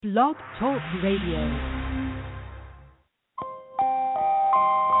Blog Talk Radio.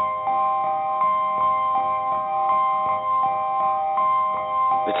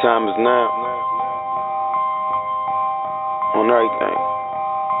 The time is now. On everything.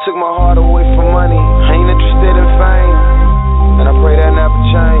 Took my heart away from money. I ain't interested in fame. And I pray that never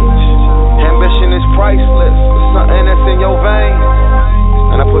change. Ambition is priceless. It's something that's in your veins.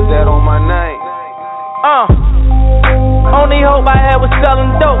 And I put that on my name. Only hope I had was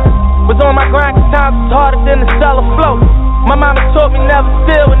selling dope. Was on my grind 'cause times was harder than the cellar float. My mama taught me never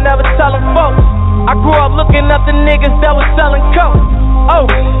steal and never telling folks. I grew up looking up the niggas that was selling coke. Oh,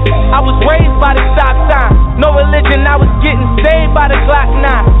 I was raised by the stop sign. No religion, I was getting saved by the Glock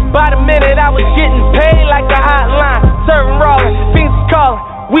 9. By the minute, I was getting paid like a hotline. Serving rolling, fiends calling.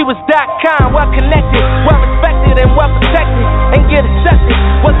 We was .com, well connected, well respected and well protected. And get accepted,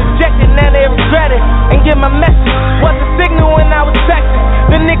 was rejected, now they regret it. And get my message, was a signal when I was texting.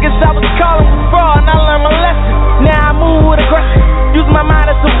 The niggas I was calling was fraud and I learned my lesson. Now I move with aggression, use my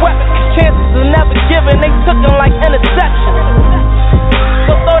mind as a weapon. Cause chances are never given, they took them like interception.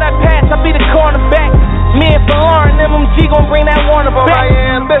 So throw that pass, I be the cornerback. Me and Lauren, MMG gon' bring that Warner back. My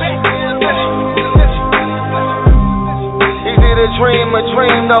ambition. Easy to dream a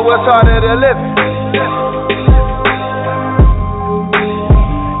dream, though it's harder to live.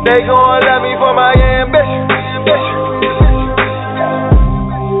 They gon' love me for my ambition.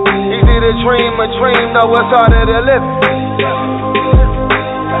 Easy to dream a dream, though it's harder to live.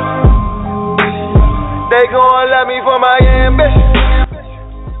 They gon' love me for my ambition.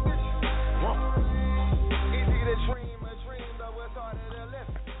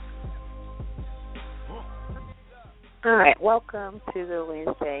 All right, welcome to the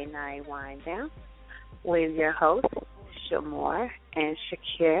Wednesday night wind down with your hosts, Shamor and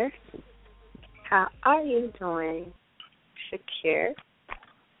Shakir. How are you doing, Shakir?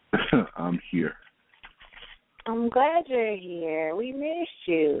 I'm here. I'm glad you're here. We missed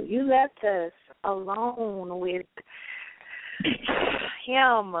you. You left us alone with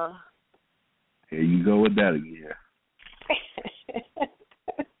him. Here you go with that again.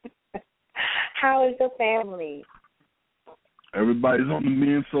 How is your family? Everybody's on the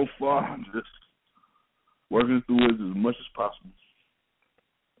mend so far. I'm just working through it as much as possible.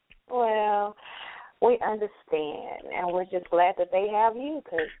 Well, we understand, and we're just glad that they have you,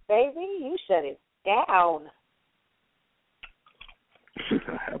 because, baby, you shut it down.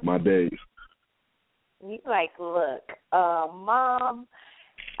 I have my days. You like, look, Mom,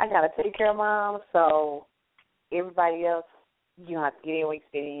 I got to take care of Mom, so everybody else, you don't have to get in what you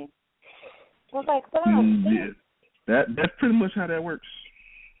fit in. I was like, but I understand. That's pretty much how that works.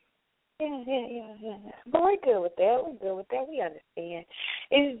 Yeah. But we're good with that. We understand.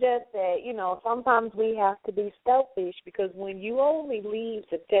 It's just that, sometimes we have to be selfish, because when you only leave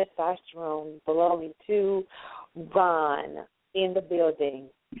the testosterone belonging to Ron in the building,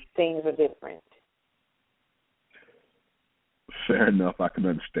 things are different. Fair enough. I can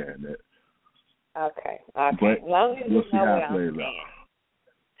understand that. Okay. But we'll see how it plays out.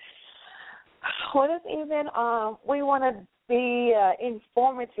 Well, this evening, we want to be an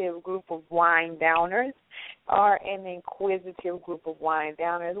informative group of wine downers or an inquisitive group of wine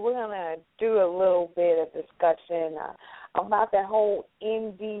downers. We're going to do a little bit of discussion about that whole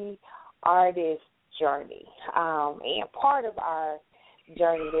indie artist journey. And part of our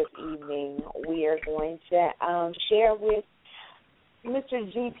journey this evening, we are going to share with Mr.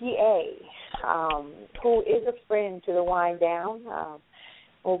 G.P.A., who is a friend to the Wine Down.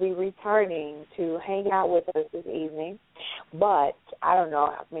 Will be returning to hang out with us this evening. But I don't know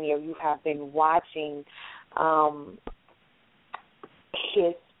how many of you have been watching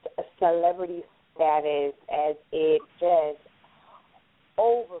his celebrity status as it just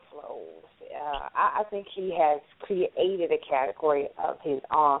overflows. I think he has created a category of his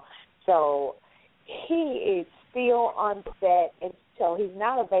own. So he is still on set, and so he's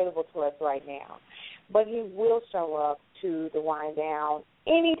not available to us right now. But he will show up to the Wind Down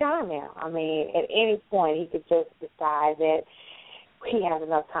anytime now. I mean, at any point he could just decide that he has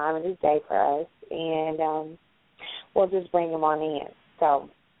enough time in his day for us, and we'll just bring him on in. So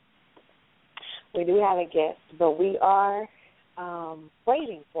we do have a guest, but we are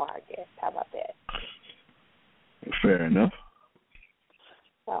waiting for our guest. How about that? Fair enough.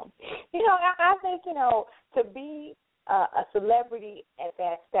 So, I think, to be a celebrity at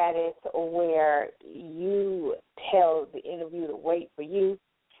that status where you tell the interview to wait for you,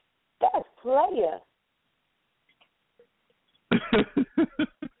 that's player.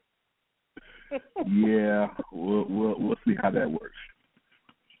 Yeah, we'll see how that works.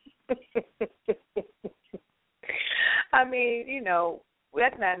 I mean,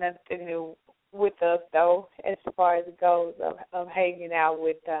 that's not nothing to do with us, though, as far as it goes of hanging out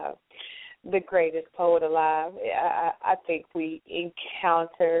with the greatest poet alive. I think we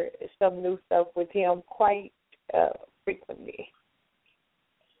encounter some new stuff with him quite frequently.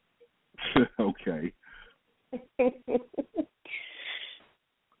 Okay.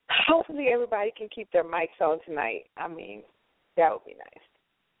 Hopefully everybody can keep their mics on tonight. I mean, that would be nice.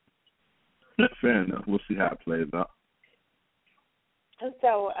 Fair enough. We'll see how it plays out.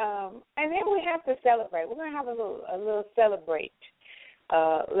 So, and then we have to celebrate. We're going to have a little celebrate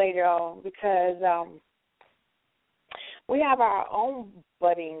later on because we have our own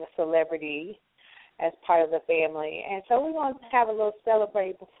budding celebrity as part of the family, and so we're going to have a little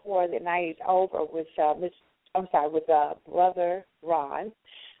celebrate before the night is over with Brother Ron.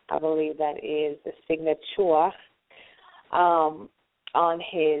 I believe that is the signature on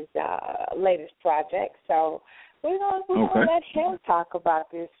his latest project. So we're going to let him talk about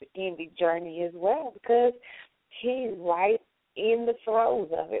this indie journey as well because he's right in the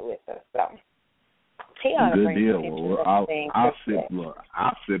throes of it with us. So he ought to bring some interesting things.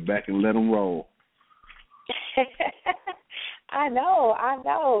 I'll sit back and let him roll. I know.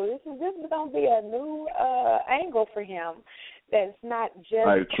 This is going to be a new angle for him. That's not just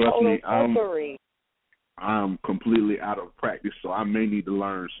trust total me, fuckery. I'm completely out of practice, so I may need to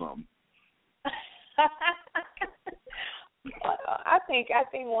learn something. I think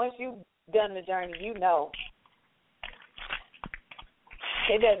once you've done the journey, you know.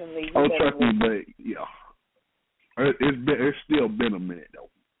 It doesn't leave. Oh, trust me, but yeah, it's still been a minute though.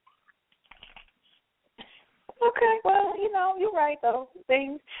 Okay, well, you're right though.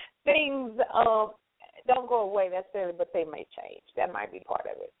 Things don't go away necessarily, but they may change. That might be part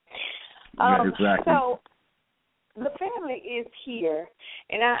of it. Yeah, exactly. So the family is here,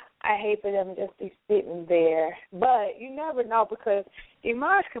 and I hate for them just to be sitting there, but you never know because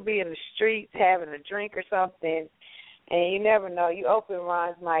Imaj could be in the streets having a drink or something, and you never know. You open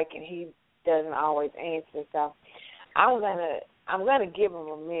Ron's mic and he doesn't always answer. So I'm gonna give him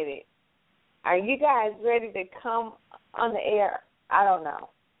a minute. Are you guys ready to come on the air? I don't know.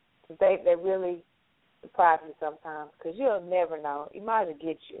 They really surprise me sometimes because you'll never know. You might as well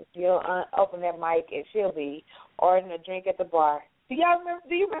get you. You'll open that mic and she'll be ordering a drink at the bar. Do you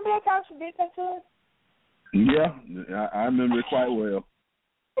remember that time she did that to us? Yeah, I remember it quite well.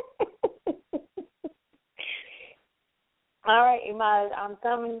 All right, Imaj, I'm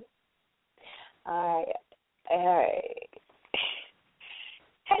coming. All right.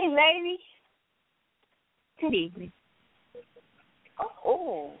 Hey, lady. Good evening.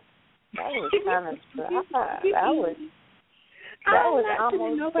 Oh, that was kind of that was I'm almost not sitting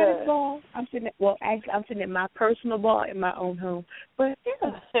at nobody's bar. I'm sitting at my personal bar in my own home. But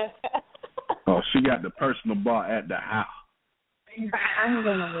yeah. Oh, she got the personal bar at the house. I ain't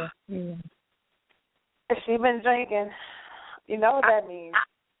going nowhere. Yeah. She been drinking. You know what that means.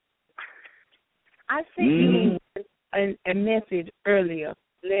 I sent you a message earlier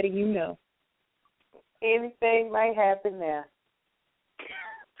letting you know. Anything might happen there.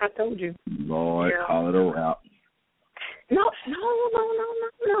 I told you. Lord, call it a wrap. No,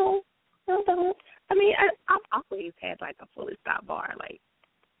 don't. I mean, I've always had like a fully stocked bar, like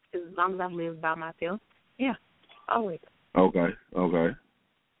as long as I've lived by myself. Yeah, always. Okay. So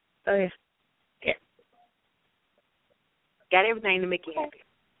yeah. Got everything to make you happy.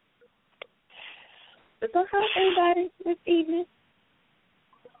 So how's everybody this evening?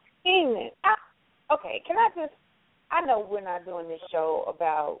 Okay, can I know we're not doing this show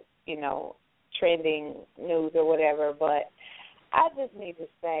about, trending news or whatever, but I just need to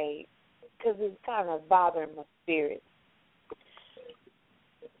say, because it's kind of bothering my spirit.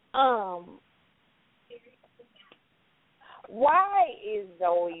 Why is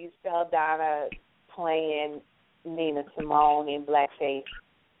Zoe Saldana playing Nina Simone in blackface?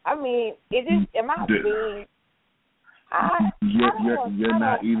 I mean, am I being?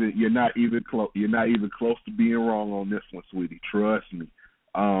 You're not even close to being wrong on this one, sweetie. Trust me.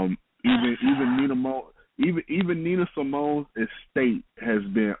 Even Nina Simone's estate has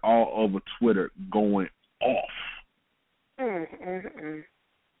been all over Twitter going off.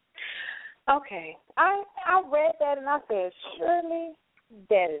 Okay, I read that and I said, surely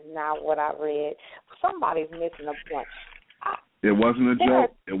that is not what I read. Somebody's missing a point. It wasn't a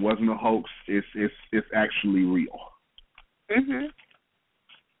joke. It wasn't a hoax. It's actually real. It's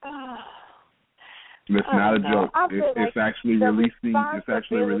not a joke. It's actually releasing. It's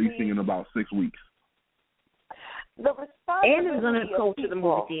actually releasing in about 6 weeks. And it's going to go to the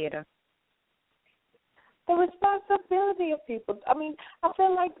movie theater. The responsibility of people. I mean, I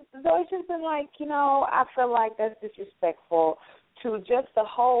feel like Zoe's just been like, I feel like that's disrespectful to just the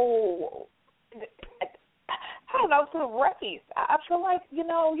whole, I don't know, to the race. I feel like,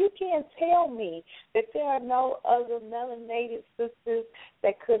 you can't tell me that there are no other melanated sisters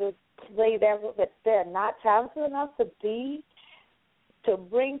that could have played that role, that they're not talented enough to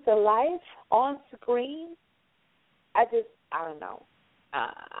bring to life on screen. I don't know.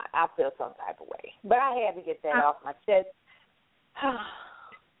 I feel some type of way. But I had to get that off my chest.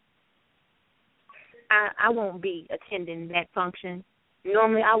 I won't be attending that function.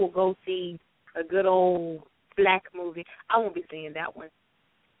 Normally I will go see a good old black movie. I won't be seeing that one.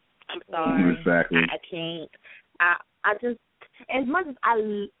 I'm sorry. Exactly. I can't. I just, as much as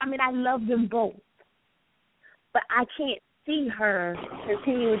I love them both, but I can't see her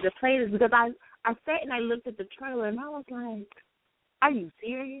continuing to play this because I sat and I looked at the trailer and I was like, are you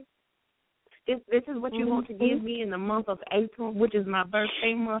serious? This is what you want to give me in the month of April, which is my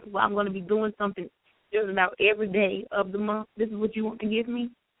birthday month, where I'm going to be doing something just about every day of the month. This is what you want to give me?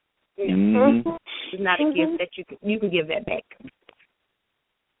 Mm-hmm. It's not a gift that you can give that back.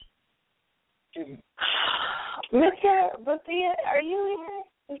 Mr. Bethia, are you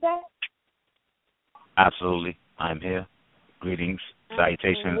here? Is that? Absolutely. I'm here. Greetings,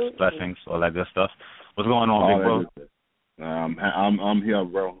 salutations, blessings, all that good stuff. What's going on, big bro? I'm here,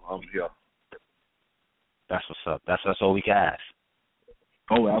 bro. I'm here. That's what's up. That's all we can ask.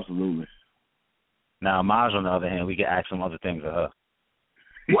 Oh, absolutely. Now, Maj, on the other hand, we can ask some other things of her.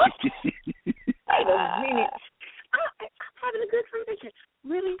 What? Wait a minute. I'm having a good conversation.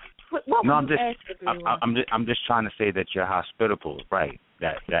 Really? What no, I'm just trying to say that you're hospitable, right?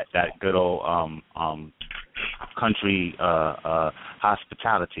 That good old country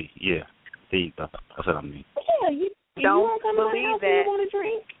hospitality. Yeah, there you go. That's what I mean. Yeah, you don't believe that. You want to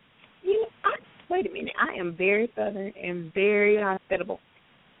drink? Wait a minute. I am very southern and very hospitable.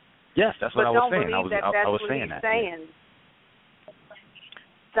 Yes, that's what I was saying. I was saying that.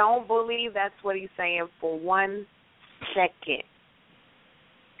 Don't believe that's what he's saying for 1 second.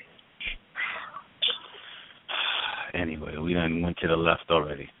 Anyway, we done went to the left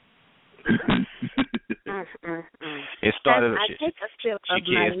already. It started.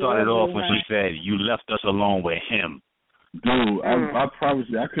 Shakir started off when she said, "You left us alone with him." Dude, I promise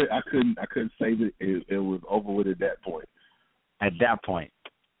you, I couldn't say that it was over with at that point. At that point,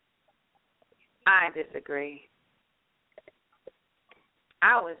 I disagree.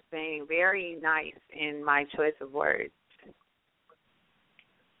 I was being very nice in my choice of words.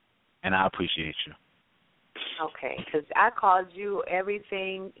 And I appreciate you. Okay, because I called you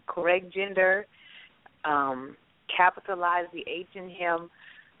everything, correct gender, capitalize the H in him.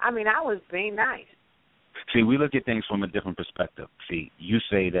 I mean, I was being nice. See, we look at things from a different perspective. See, you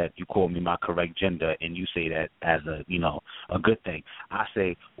say that you call me my correct gender, and you say that as a good thing. I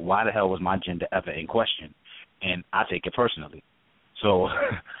say, why the hell was my gender ever in question? And I take it personally. So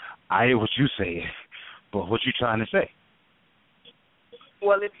I hear what you say, but what you trying to say?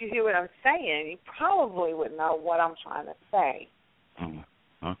 Well, if you hear what I'm saying, you probably would know what I'm trying to say.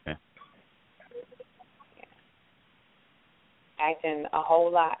 Okay. Acting a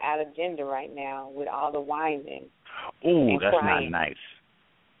whole lot out of gender right now with all the whining. Oh, that's crying. not nice.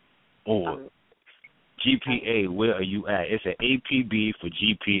 Oh, G.P.A., where are you at? It's an APB for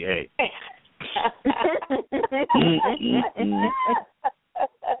G.P.A.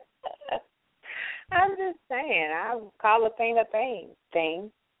 I'm just saying, I call a thing a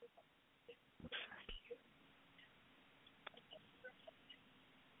thing.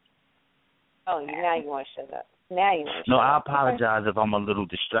 Oh, now you want to shut up. No, I apologize if I'm a little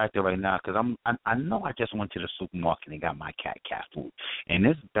distracted right now because I know I just went to the supermarket and got my cat food. And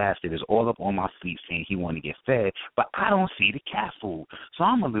this bastard is all up on my feet saying he want to get fed, but I don't see the cat food. So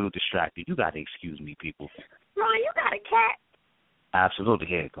I'm a little distracted. You got to excuse me, people. Ron, you got a cat? Absolutely.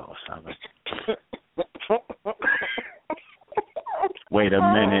 Here it goes. Wait a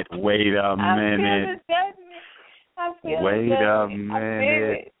minute.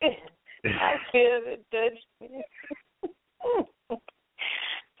 I feel the judgment.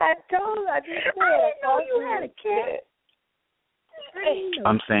 I just said I know you had a cat.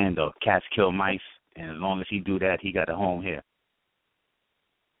 I'm saying, though, cats kill mice, and as long as he do that, he got a home here.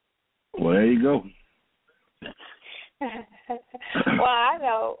 Well, there you go. Well, I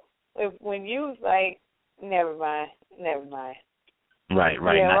know when you was like, never mind. Right,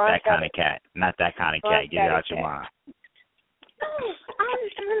 yeah, not that kind of cat. Not that kind of cat. Get it out your mind. I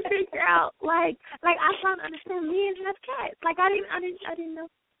was trying to figure out, like I'm trying to understand men have cats. Like I didn't know.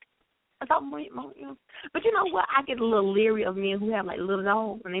 I thought more, but you know what? I get a little leery of men who have like little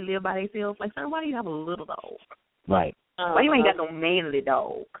dogs and they live by themselves. Like, son, why do you have a little dog? Right. Why you ain't got no manly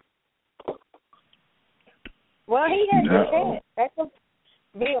dog? Well, he has a cat. That could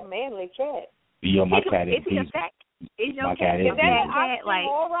be a manly cat. Yo, my cat is Is he a fat? Is your my cat? cat is Is that an cat like?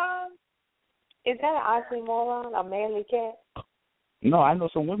 oxymoron? Is that an oxymoron? A manly cat? No, I know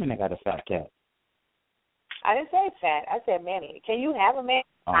some women that got a fat cat. I didn't say fat. I said manly. Can you have a man?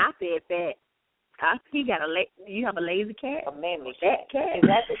 I said fat. He got you have a lazy cat? A manly Fat cat? Is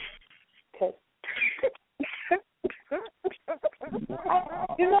that the? Cause,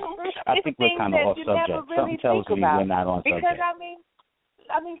 I think we're kind of off subject. Something tells me we're not on subject. Because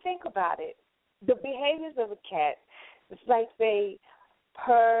I mean, think about it. The behaviors of a cat, it's like they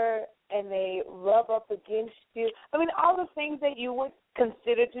purr and they rub up against you. I mean, all the things that you would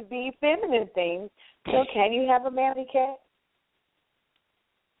consider to be feminine things. So, can you have a manly cat?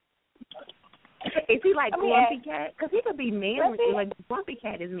 Is he like Grumpy Cat? Because he could be manly. Like Grumpy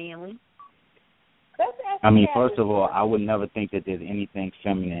Cat is manly. I mean, first of all, I would never think that there's anything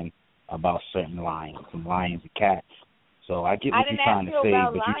feminine about certain lions. Some lions are cats. So I get what you're trying to say,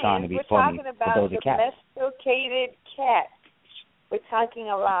 but you're trying to be funny. But those are cats. Domesticated cats. We're talking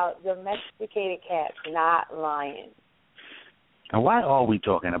about domesticated cats, not lions. And why are we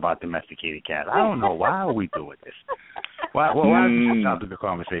talking about domesticated cats? I don't know. Why are we doing this? Why are we stopping the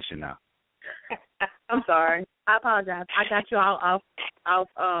conversation now? I'm sorry. I apologize. I got you all off. I'm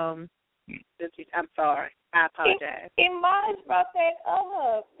sorry. I apologize. Imaj brought that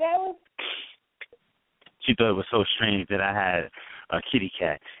up. That was. She thought it was so strange that I had a kitty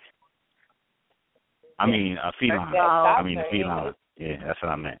cat. I mean, a feline. I mean, a feline. Yeah, that's what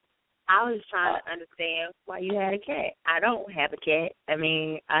I meant. I was trying to understand why you had a cat. I don't have a cat. I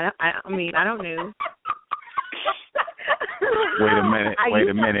mean, I don't know. Wait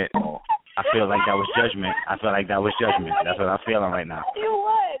a minute. I feel like that was judgment. That's what I'm feeling right now. It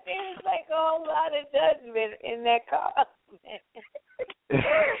was. There was like a whole lot of judgment in that comment.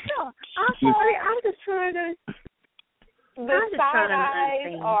 No, I'm sorry. I'm just trying to. The side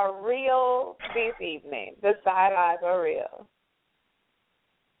eyes are real this evening. The side eyes are real.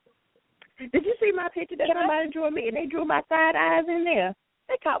 Did you see my picture that somebody drew me? And they drew my side eyes in there.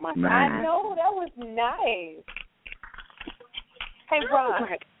 They caught my side eyes. I know. That was nice. Hey, Ron.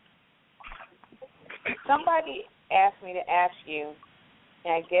 Somebody asked me to ask you,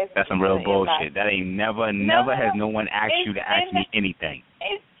 and I guess that's some real bullshit. That ain't never has no one asked you to ask me anything.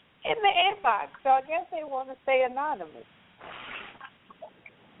 It's in the inbox, so I guess they want to stay anonymous.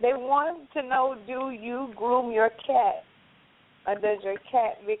 They want to know, do you groom your cat, or does your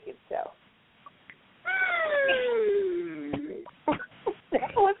cat lick itself?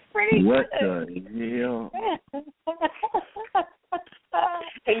 That was pretty what good. The hell?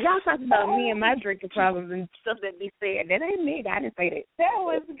 Hey, y'all talking about me and my drinking problems and stuff that be said. That ain't me. I didn't say that. That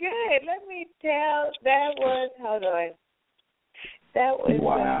was good. Let me tell. That was, hold on. That was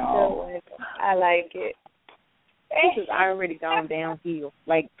wow. I like it. This is already gone downhill,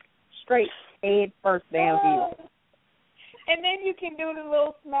 like straight head first downhill. And then you can do the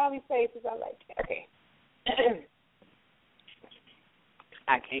little smiley faces. I like it. Okay.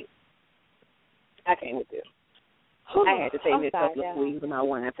 I can't with this. I had to take me a couple of squeezes and I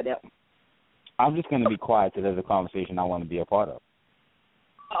went after that one. I'm just going to be quiet because there's a conversation I want to be a part of.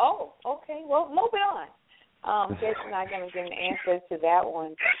 Oh, okay. Well, move it on. Guess you're not going to get an answer to that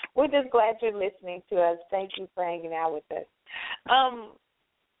one. We're just glad you're listening to us. Thank you for hanging out with us.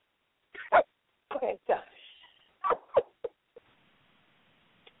 Okay,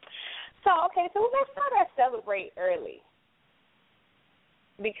 so let's start our celebrate early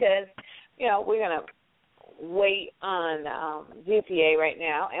because, we're going to wait on G.P.A. right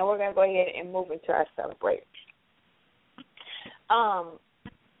now, and we're going to go ahead and move into our celebrate.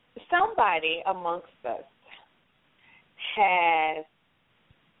 Somebody amongst us has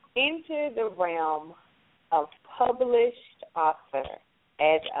entered the realm of published author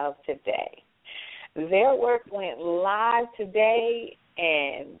as of today. Their work went live today,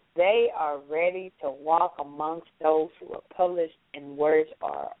 and they are ready to walk amongst those who are published, and words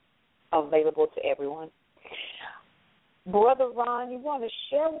are available to everyone. Brother Ron, you want to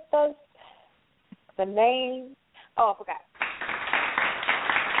share with us the name? Oh, I forgot.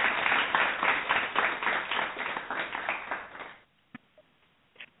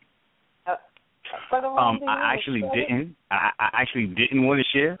 I actually didn't. I actually didn't want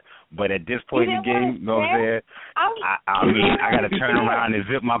to share, but at this point in the game, you know what I'm saying? I mean, I got to turn around and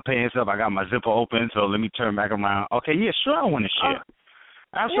zip my pants up. I got my zipper open, so let me turn back around. Okay, yeah, sure, I want to share.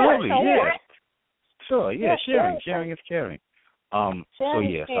 Absolutely, yeah. Sure, yeah, sharing is caring. All right. I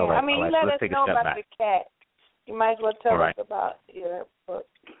mean, all right, let let's us take know a step about back. the cat. You might as well tell us about your book.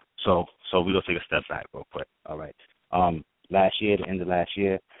 So we're going to take a step back real quick. All right. Last year, the end of last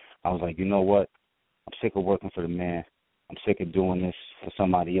year, I was like, you know what? I'm sick of working for the man. I'm sick of doing this for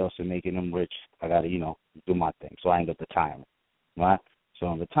somebody else and making them rich. I got to, do my thing. So I end up retiring, right? So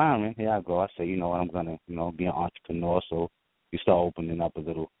I'm retiring. Here I go. I say, I'm going to, be an entrepreneur. So you start opening up a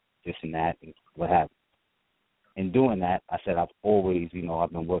little this and that and what have you. In doing that, I said I've always,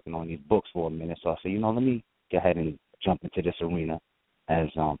 I've been working on these books for a minute. So I said, let me go ahead and jump into this arena as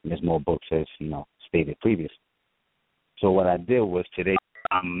Ms. More Books has, stated previously. So what I did was today,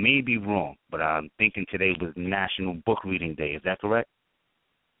 I may be wrong, but I'm thinking today was National Book Reading Day. Is that correct?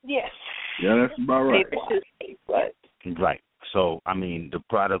 Yes. Yeah, that's about right. Right. So, the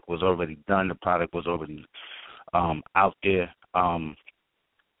product was already done. The product was already out there.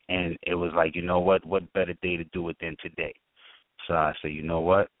 And it was like, what better day to do it than today? So I said,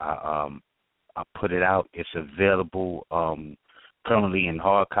 what? I put it out. It's available currently in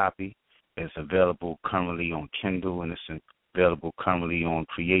hard copy. It's available currently on Kindle, and it's available currently on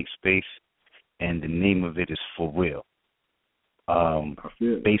CreateSpace. And the name of it is For Real.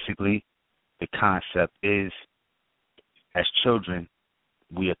 Basically, the concept is, as children,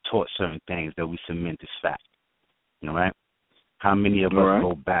 we are taught certain things that we cement as fact. Right? How many of us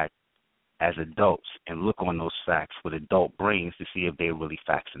go back as adults and look on those facts with adult brains to see if they're really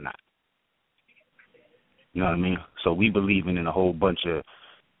facts or not? You know what I mean? So we believing in a whole bunch of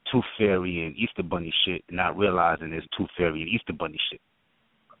Tooth Fairy and Easter Bunny shit, not realizing there's Tooth Fairy and Easter Bunny shit.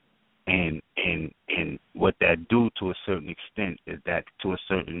 And what that do to a certain extent is that to a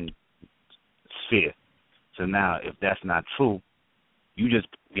certain sphere. So now, if that's not true, you just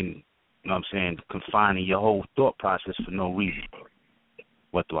been, confining your whole thought process for no reason.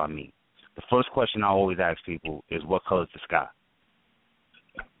 What do I mean? The first question I always ask people is, what color is the sky?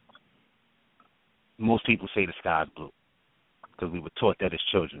 Most people say the sky is blue because we were taught that as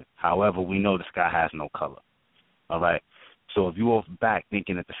children. However, we know the sky has no color. All right? So if you're off back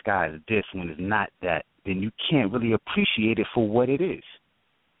thinking that the sky is this when it's not that, then you can't really appreciate it for what it is.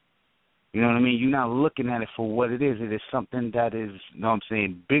 You know what I mean? You're not looking at it for what it is. It is something that is,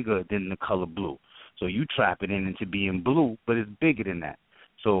 bigger than the color blue. So you trap it into being blue, but it's bigger than that.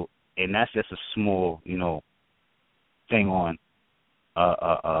 So, and that's just a small, thing on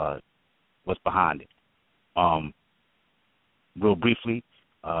what's behind it. Real briefly,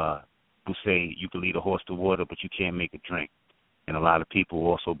 we say you can lead a horse to water, but you can't make it drink. And a lot of people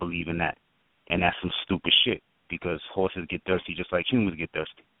also believe in that. And that's some stupid shit because horses get thirsty just like humans get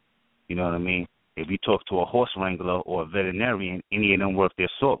thirsty. You know what I mean? If you talk to a horse wrangler or a veterinarian, any of them worth their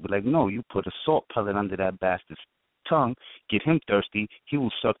salt. But like, no, you put a salt pellet under that bastard's tongue, get him thirsty, he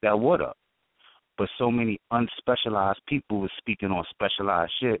will suck that water up. But so many unspecialized people is speaking on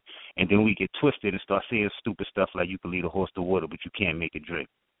specialized shit, and then we get twisted and start saying stupid stuff like you can lead a horse to water, but you can't make it drink.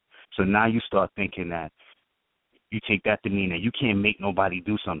 So now you start thinking that you take that to mean that you can't make nobody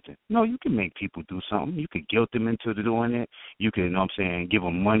do something. No, you can make people do something. You could guilt them into doing it. You can, give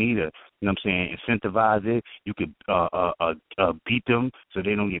them money to, incentivize it. You could beat them so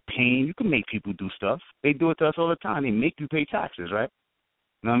they don't get pain. You can make people do stuff. They do it to us all the time. They make you pay taxes, right?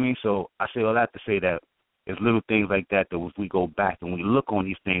 You know what I mean? So I say all that to say that there's little things like that if we go back and we look on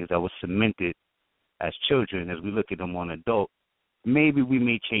these things that were cemented as children, as we look at them on adult, maybe we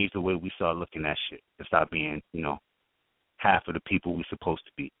may change the way we start looking at shit and stop being, half of the people we're supposed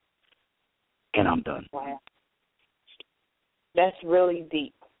to be. And I'm done. Wow. That's really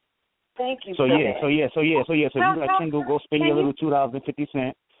deep. Thank you So for that. So if you like Kindle, go spend your little $2.50. You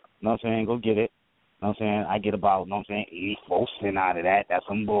know what I'm saying? Go get it. You know what I'm saying? I get about, 84% out of that. That's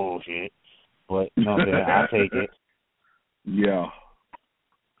some bullshit. But, I'll take it. Yeah.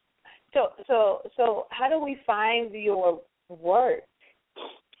 So how do we find your work?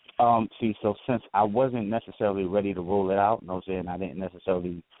 So since I wasn't necessarily ready to roll it out, I didn't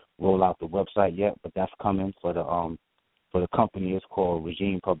necessarily roll out the website yet, but that's coming for the company. It's called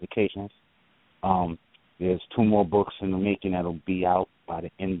Regime Publications. There's 2 more books in the making that'll be out by the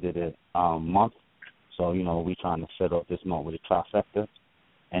end of the month. So, we're trying to set up this month with a trifecta.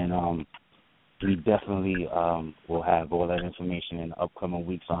 And we definitely will have all that information in the upcoming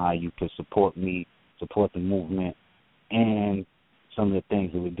weeks on how you can support me, support the movement, and some of the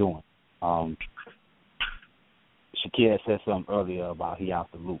things that we're doing. Shakir said something earlier about he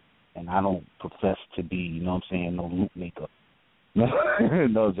out the loop, and I don't profess to be, no loop maker.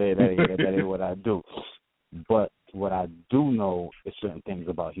 That ain't what I do. But what I do know is certain things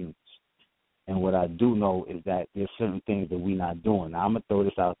about humans. And what I do know is that there's certain things that we're not doing. Now, I'm going to throw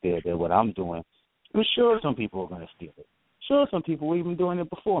this out there that what I'm doing, I'm sure some people are going to steal it. Sure, some people were even doing it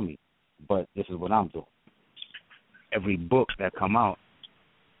before me. But this is what I'm doing. Every book that come out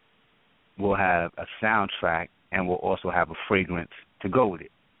will have a soundtrack and will also have a fragrance to go with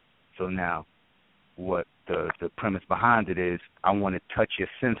it. So now, what the premise behind it is, I want to touch your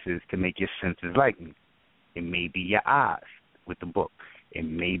senses to make your senses like me. It may be your eyes with the book. It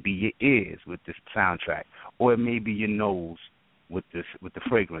may be your ears with this soundtrack, or it may be your nose with the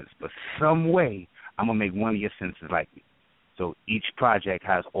fragrance. But some way, I'm gonna make one of your senses like me. So each project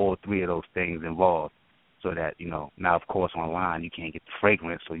has all three of those things involved. So that, now of course online you can't get the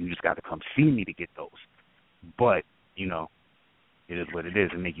fragrance, so you just got to come see me to get those. But it is what it is,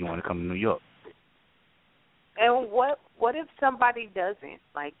 and make you want to come to New York. And what if somebody doesn't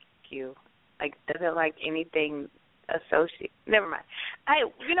like you, doesn't like anything associated? Never mind. Hey,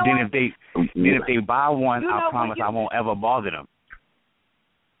 If they buy one, I promise I won't ever bother them.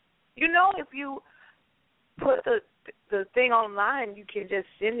 If you put the thing online, you can just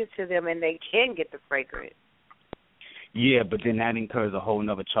send it to them and they can get the fragrance. Yeah, but then that incurs a whole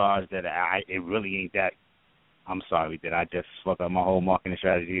nother charge that it really ain't that. I'm sorry, did I just fuck up my whole marketing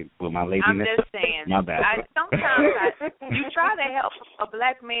strategy with my laziness? I'm just saying. My bad. Sometimes you try to help a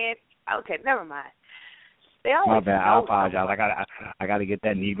black man. Okay, never mind. They always my bad. I apologize. I gotta get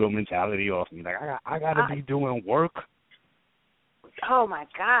that Negro mentality off me. Like I gotta be doing work. Oh my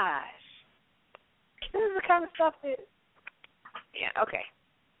gosh. This is the kind of stuff that, okay.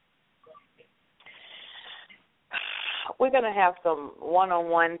 We're going to have some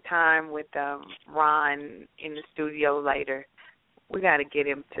one-on-one time with Ron in the studio later. We got to get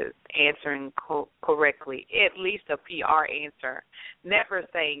him to answering correctly, at least a PR answer. Never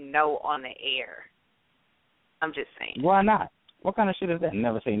saying no on the air. I'm just saying. Why not? What kind of shit is that?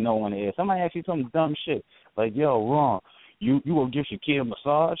 Never say no on the air. Somebody asks you some dumb shit. Like, yo, Ron, you will give Shakir a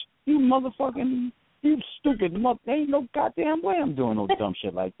massage? You motherfucking... You stupid mother! There ain't no goddamn way I'm doing no dumb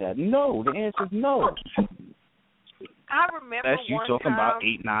shit like that. No, the answer's no. I remember that's you one talking time, about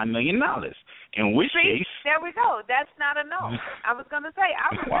 $8-9 million. In which case, there we go. That's not a no. I was gonna say,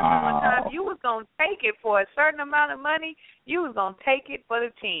 I remember one time you was gonna take it for a certain amount of money. You was gonna take it for the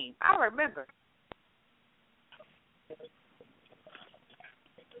team. I remember.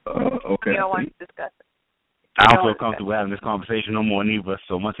 Okay. You don't want to discuss it. I don't feel comfortable having this conversation no more, neither.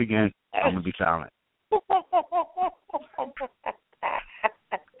 So once again, I'm gonna be silent.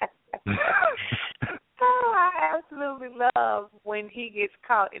 I absolutely love when he gets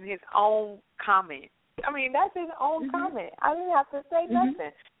caught in his own comment. I mean, that's his own comment. I didn't have to say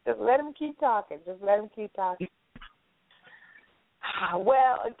nothing. Just let him keep talking.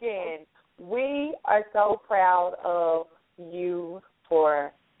 Well, again, we are so proud of you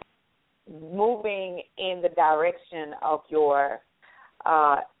for moving in the direction of your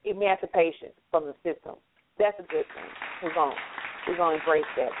emancipation from the system. That's a good thing. We're gonna embrace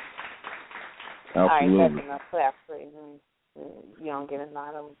that. Absolutely. All right, that's enough clap for you. You don't get a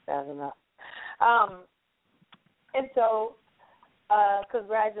lot of them. That's enough. And so,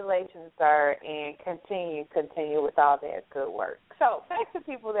 congratulations, sir, and continue with all that good work. So, back to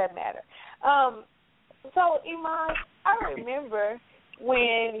people that matter. So, Iman, I remember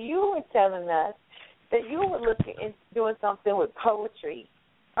when you were telling us that you were looking into doing something with poetry.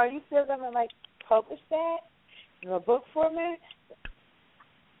 Are you still going to, publish that in a book format?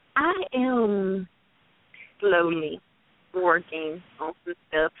 I am slowly working on some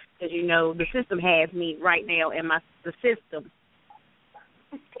stuff because, the system has me right now, and the system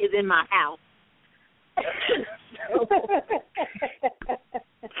is in my house.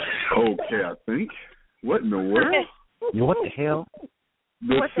 Okay, I think. What in the world? What the hell?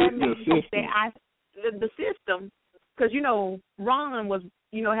 What that means is that the system, because, Ron was,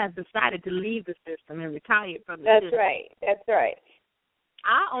 has decided to leave the system and retired from the system. That's right.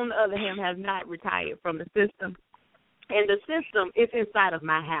 I, on the other hand, have not retired from the system, and the system is inside of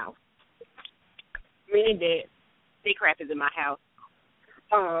my house, meaning that the crap is in my house.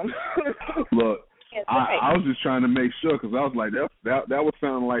 Look, I was just trying to make sure because I was like, that was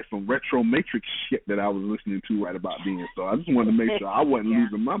sounding like some retro Matrix shit that I was listening to right about then. So I just wanted to make sure I wasn't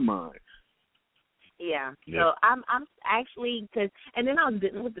losing my mind. Yeah. So I'm actually, and then I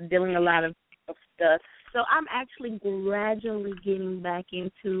was dealing a lot of stuff. So I'm actually gradually getting back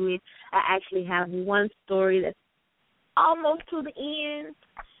into it. I actually have one story that's almost to the end.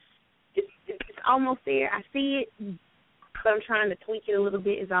 It's almost there. I see it, but I'm trying to tweak it a little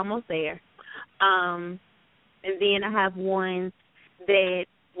bit. It's almost there. And then I have one that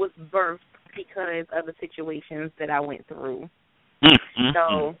was birthed because of the situations that I went through.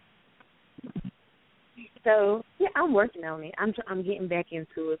 So yeah, I'm working on it. I'm getting back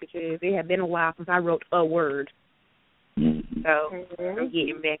into it because it had been a while since I wrote a word. So I'm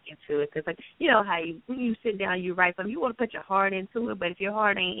getting back into it because, how when you sit down, you write something, you want to put your heart into it, but if your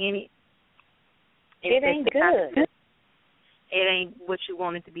heart ain't in it, it ain't good. it ain't what you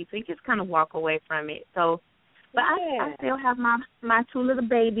want it to be. So you just kind of walk away from it. So, but I still have my two little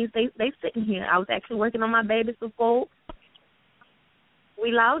babies. They sitting here. I was actually working on my babies before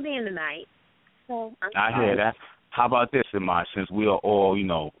we logged in tonight. So I hear that. How about this, Imaj? Since we are all,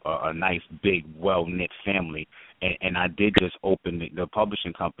 a nice, big, well-knit family, and I did just open the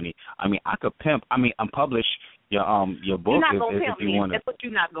publishing company. I mean, I could publish your book if you want to. That's what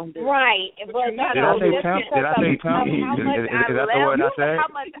you're not gonna do. Right. But Did I say pimp? Is that the word I said? How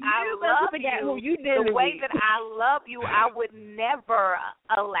much I love you. The way that I love you, I would never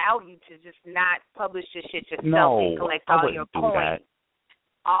allow you to just not publish your shit yourself and collect all your coins.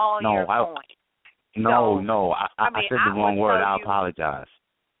 Your coins. No. I said the wrong word. I apologize.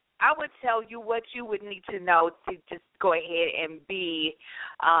 I would tell you what you would need to know to just go ahead and be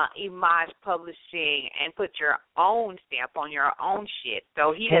Imaj Publishing and put your own stamp on your own shit.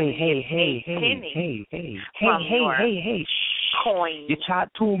 So he doesn't get a penny from your coin. You chat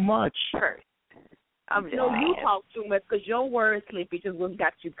too much. I'm just saying. You talk too much because your word sleepy just what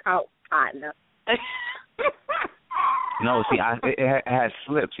got you caught, partner. No, see, it had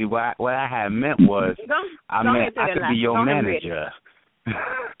slipped. See, what I had meant was, I could be your manager.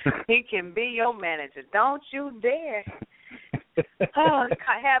 He can be your manager. Don't you dare.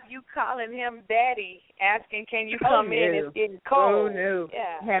 Have you calling him daddy, asking, can you come in? It's getting cold. Oh, no.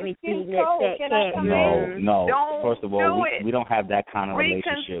 Yeah. Have me feeding that cat. No. Don't First of all, we don't have that kind of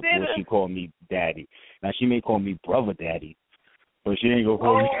relationship where she called me daddy. Now, she may call me brother daddy, but she ain't going to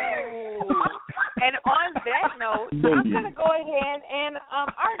call me. And on that note, I'm going to go ahead and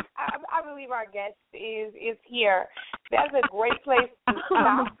I believe our guest is here. That's a great place to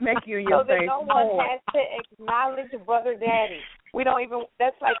stop so that no one has to acknowledge Brother Daddy. We don't even,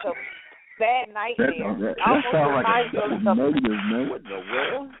 that's like a bad nightmare. That sounds like a negative, man. What the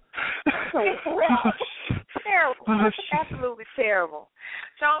world? Terrible. Absolutely terrible.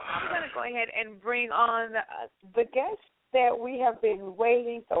 So I'm going to go ahead and bring on the guest that we have been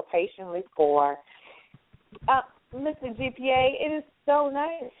waiting so patiently for. Mr. G.P.A., it is so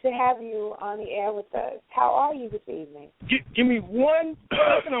nice to have you on the air with us. How are you this evening? Give me 1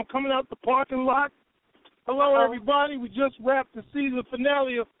 second. I'm coming out the parking lot. Hello, everybody. We just wrapped the season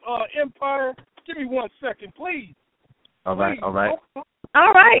finale of Empire. Give me 1 second, please. All right. All right.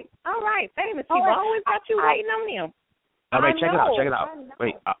 Famous people always got you waiting on them. All right, check it out.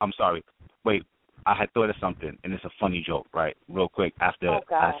 Wait, I'm sorry. Wait. I had thought of something, and it's a funny joke, right? Real quick, after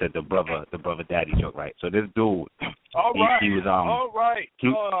I said the brother daddy joke, right? So this dude, he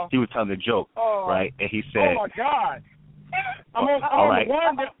was telling a joke, right? And he said, "Oh my God, I'm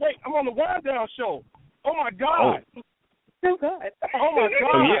on the Wind Down show. Oh my God, so good. Oh my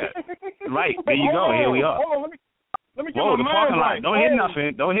God, so yeah, right there you go. Here we are. Let me get the parking lot.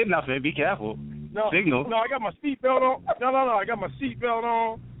 Right. Don't hit nothing. Be careful. Signal. No, I got my seatbelt on. No, I got my seatbelt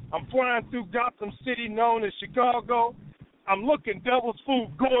on. I'm flying through Gotham City, known as Chicago. I'm looking devil's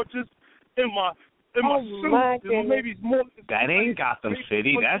food gorgeous in my suit. Maybe more. That ain't Gotham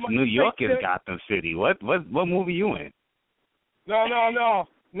City. That's New York is Gotham City. What movie you in? No.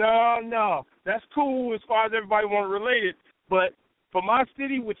 That's cool as far as everybody want to relate it. But for my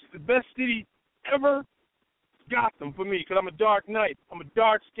city, which is the best city ever, Gotham for me, because I'm a dark knight. I'm a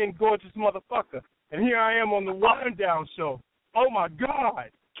dark-skinned, gorgeous motherfucker. And here I am on the Wind Down show. Oh, my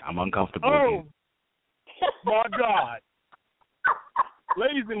God. I'm uncomfortable. Oh, my God.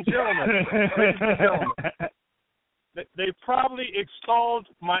 Ladies and gentlemen, they probably extolled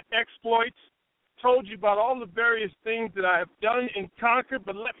my exploits, told you about all the various things that I have done and conquered,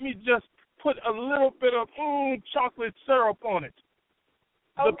 but let me just put a little bit of chocolate syrup on it.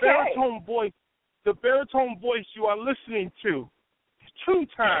 The baritone voice you are listening to,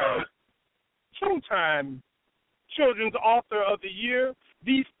 two-time Children's Author of the Year,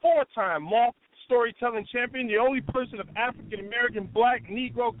 the 4-time Moth Storytelling Champion, the only person of African American, Black,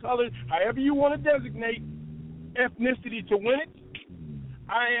 Negro, colored, however you want to designate ethnicity to win it.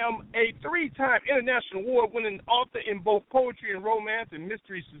 I am a 3-time international award-winning author in both poetry and romance and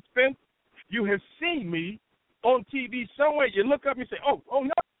mystery suspense. You have seen me on TV somewhere. You look up and say, oh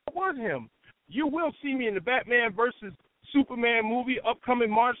no, it was him. You will see me in the Batman versus Superman movie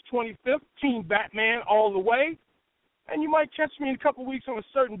upcoming March 25th, Team Batman all the way. And you might catch me in a couple weeks on a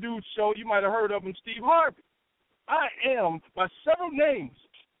certain dude's show. You might have heard of him, Steve Harvey. I am, by several names,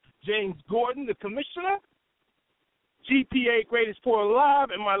 James Gordon, the Commissioner, G.P.A. Greatest Poet Alive,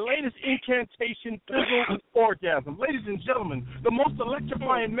 and my latest incantation, Fizzle Orgasm. Ladies and gentlemen, the most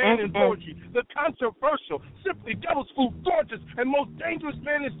electrifying man in poetry, the controversial, simply devil's food, gorgeous, and most dangerous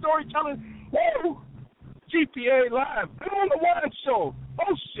man in storytelling, woo! G.P.A. Live. I'm on the Wine Show.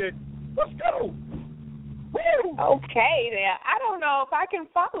 Oh, shit. Let's go. Woo! Okay, then. I don't know if I can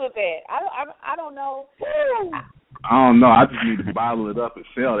follow that. I don't know. I don't know. I just need to bottle it up and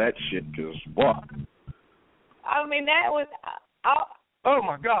sell that shit, because, boy. I mean, that was... oh,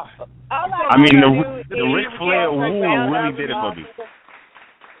 my God. I mean, the Ric Flair woo really did it for me.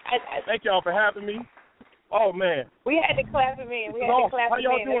 Thank y'all for having me. Oh, man. We had to clap him in. How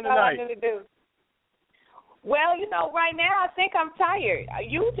y'all doing tonight? Well, right now I think I'm tired.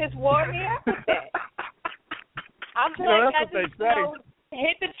 You just wore me out with that. I'm like, I just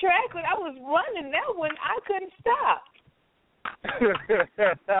hit the track, but I was running that one. I couldn't stop.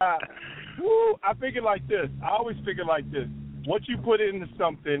 Woo, I figure like this. I always figure like this. Once you put into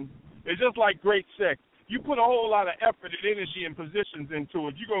something, it's just like great sex. You put a whole lot of effort and energy and positions into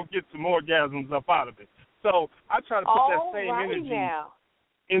it, you're going to get some orgasms up out of it. So I try to put that same energy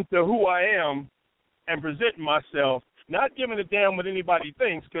into who I am and presenting myself, not giving a damn what anybody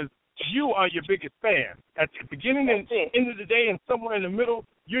thinks, because you are your biggest fan. At the beginning and end of the day and somewhere in the middle,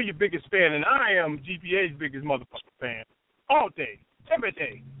 you're your biggest fan, and I am G.P.A.'s biggest motherfucking fan. All day, every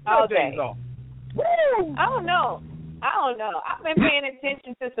day, all days off. Woo! I don't know. I've been paying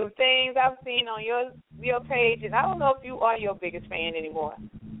attention to some things I've seen on your page, and I don't know if you are your biggest fan anymore.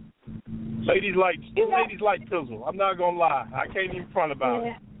 Ladies like Pizzle. I'm not gonna lie. I can't even front about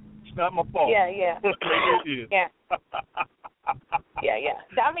it. It's not my fault. Yeah. It is. Yeah.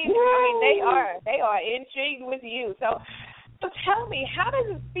 I mean, they are intrigued with you. So tell me, how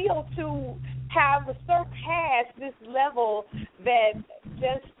does it feel to have surpassed this level that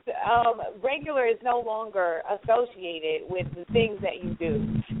just regular is no longer associated with the things that you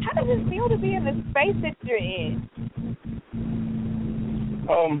do? How does it feel to be in the space that you're in?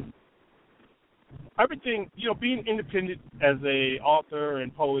 Everything, being independent as a author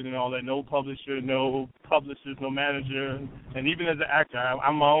and poet and all that, no publisher, no publicist, no manager, and even as an actor,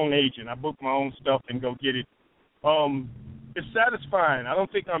 I'm my own agent. I book my own stuff and go get it. It's satisfying. I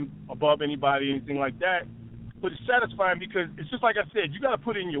don't think I'm above anybody, anything like that, but it's satisfying because it's just like I said, you got to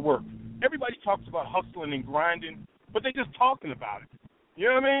put in your work. Everybody talks about hustling and grinding, but they're just talking about it. You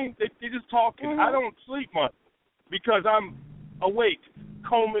know what I mean? They're just talking. Mm-hmm. I don't sleep much because I'm awake,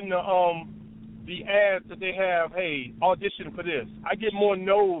 combing the ads that they have, hey, audition for this. I get more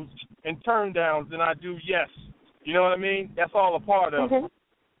no's and turn downs than I do yes. You know what I mean? That's all a part of it.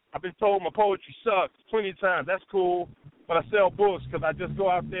 I've been told my poetry sucks plenty of times. That's cool, but I sell books because I just go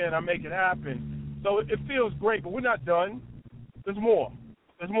out there and I make it happen. So it feels great, but we're not done. There's more.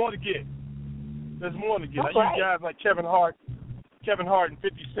 There's more to get. There's more to get. I use guys like Kevin Hart and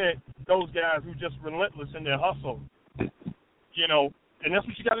 50 Cent, those guys who just relentless in their hustle, and that's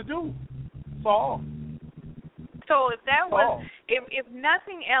what you got to do. That's all. So if that was, if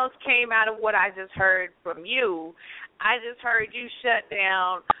nothing else came out of what I just heard from you, I just heard you shut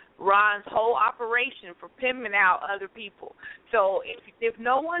down Ron's whole operation for pimping out other people. So if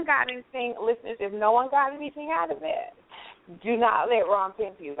no one got anything, listeners, if no one got anything out of it, do not let Ron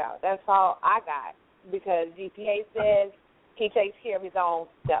pimp you out. That's all I got, because G.P.A. says he takes care of his own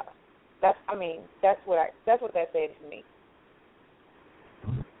stuff. That's what that said to me.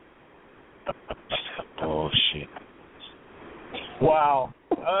 Oh shit! Wow.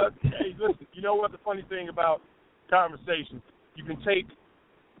 Hey, listen. You know what the funny thing about conversations? You can take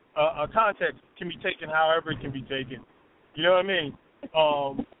a context can be taken however it can be taken. You know what I mean?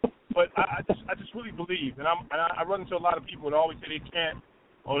 But I just really believe, and I run into a lot of people that always say they can't,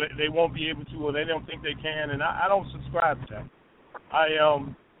 or they won't be able to, or they don't think they can, and I don't subscribe to that.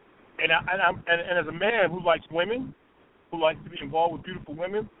 And as a man who likes women, who likes to be involved with beautiful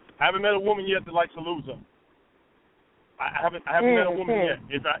women, I haven't met a woman yet that likes to lose her. I haven't met a woman yet.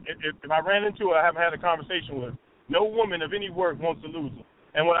 If I ran into her, I haven't had a conversation with her. No woman of any worth wants to lose her.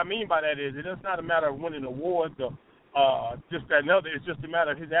 And what I mean by that is, it's not a matter of winning awards or just that and other. It's just a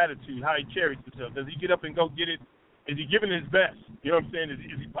matter of his attitude, how he carries himself. Does he get up and go get it? Is he giving his best? You know what I'm saying?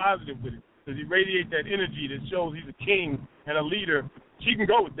 Is he positive with it? Does he radiate that energy that shows he's a king and a leader? She can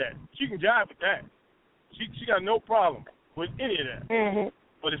go with that. She can jive with that. She got no problem with any of that. Mm-hmm.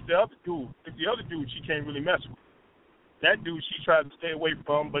 But it's the other dude she can't really mess with. That dude she tries to stay away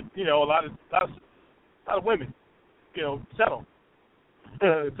from. But a lot of women, settle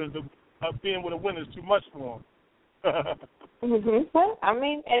because being with a winner is too much for them. Well,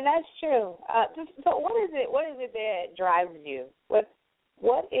 and that's true. So what is it that drives you? What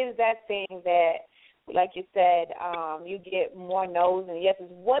is that thing that, like you said, you get more no's and yeses?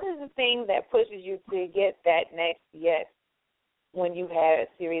 What is the thing that pushes you to get that next yes when you had a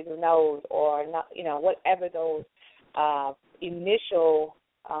series of no's, or not, whatever those initial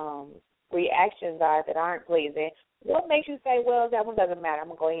reactions are that aren't pleasing? What makes you say, well, that one doesn't matter, I'm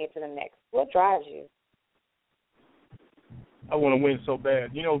going to go ahead to the next? What drives you? I want to win so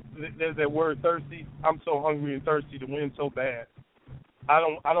bad. You know, there's that word thirsty. I'm so hungry and thirsty to win so bad. I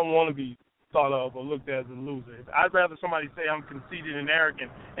don't want to be thought of or looked at as a loser. I'd rather somebody say I'm conceited and arrogant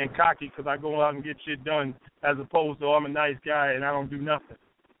and cocky because I go out and get shit done, as opposed to I'm a nice guy and I don't do nothing.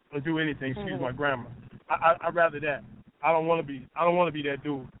 I don't do anything. Excuse my grammar. I'd rather that. I don't want to be that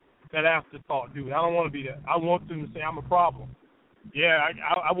dude, that afterthought dude. I don't want to be that. I want them to say I'm a problem. Yeah,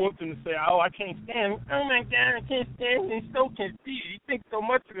 I want them to say, oh, I can't stand him. Oh, my God, I can't stand him. He's so conceited. He thinks so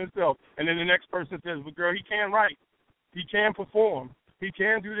much of himself. And then the next person says, well, girl, he can write. He can perform. He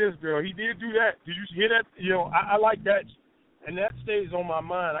can do this, girl. He did do that. Did you hear that? You know, I like that. And that stays on my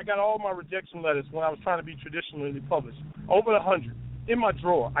mind. I got all my rejection letters when I was trying to be traditionally published. Over 100 in my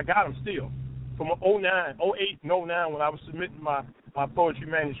drawer. I got them still. From 08 and 09 when I was submitting my poetry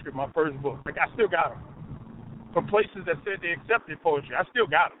manuscript, my first book. Like, I still got them. From places that said they accepted poetry, I still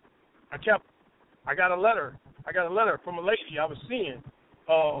got them. I kept them. I got a letter from a lady I was seeing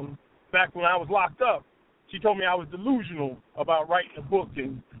back when I was locked up. She told me I was delusional about writing a book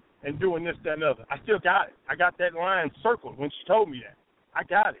and doing this, that, and other. I still got it. I got that line circled when she told me that. I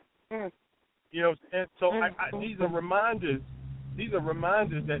got it. You know, and so these are reminders. These are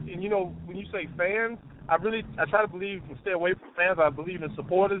reminders that, and you know, when you say fans, I try to believe and stay away from fans. I believe in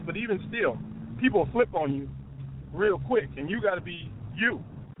supporters, but even still, people flip on you real quick, and you got to be you.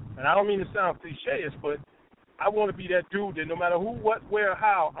 And I don't mean to sound cliche-ish, but I want to be that dude that no matter who, what, where,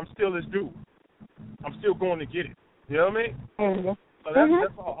 how, I'm still this dude. I'm still going to get it. You know what I mean? So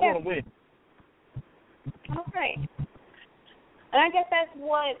that's all. I want to win. All right. And I guess that's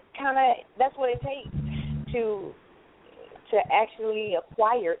what it takes to actually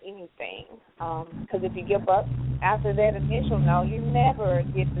acquire anything. Because if you give up after that initial no, you never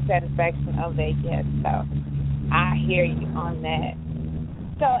get the satisfaction of that yes. So I hear you on that.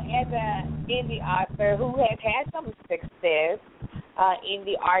 So as an indie author who has had some success,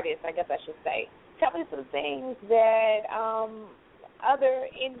 indie artist, I guess I should say, tell me some things that other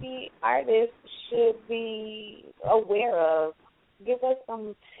indie artists should be aware of. Give us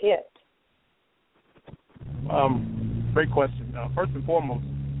some tips. Great question. First and foremost,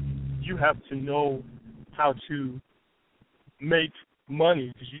 you have to know how to make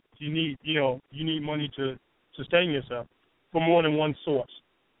money because you need money to sustain yourself from more than one source.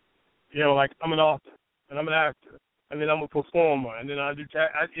 You know, like I'm an author and I'm an actor and then I'm a performer and then I do.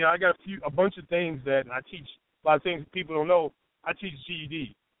 I got a bunch of things that I teach. A lot of things people don't know. I teach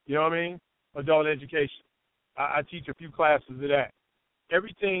GED. You know what I mean? Adult education. I teach a few classes of that.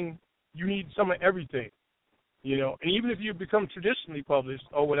 Everything, you need some of everything. You know, and even if you become traditionally published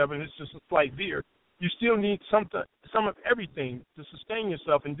or whatever, and it's just a slight veer, you still need some of everything to sustain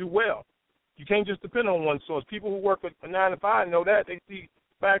yourself and do well. You can't just depend on one source. People who work with a 9 to 5 know that. They see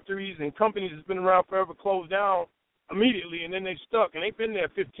factories and companies that's been around forever close down immediately, and then they stuck, and they've been there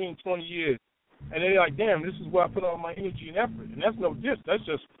 15, 20 years. And they're like, damn, this is where I put all my energy and effort. And that's no diss. That's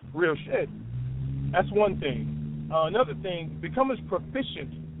just real shit. That's one thing. Another thing, become as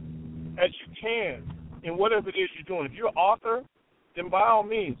proficient as you can in whatever it is you're doing. If you're an author, then by all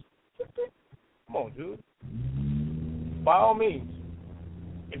means, come on, dude. By all means,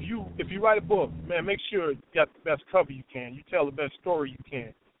 if you write a book, man, make sure you got the best cover you can. You tell the best story you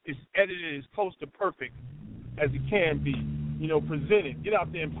can. It's edited as close to perfect as it can be. You know, present it. Get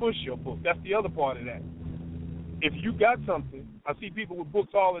out there and push your book. That's the other part of that. If you got something, I see people with books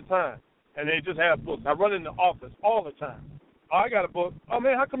all the time, and they just have books. I run in the office all the time. Oh, I got a book. Oh,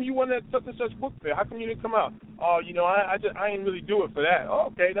 man, how come you won that such and such book fair? How come you didn't come out? Oh, you know, I ain't really do it for that. Oh,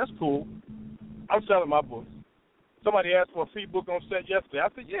 okay, that's cool. I'm selling my books. Somebody asked for a free book on set yesterday.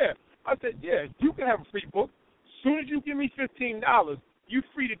 I said, yeah, you can have a free book. As soon as you give me $15, you're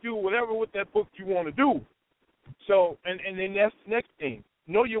free to do whatever with that book you want to do. So, and then that's the next thing.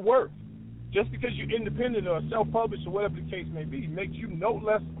 Know your worth. Just because you're independent or self-published or whatever the case may be makes you no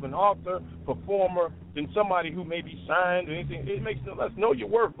less of an author, performer than somebody who may be signed or anything. It makes no less. Know your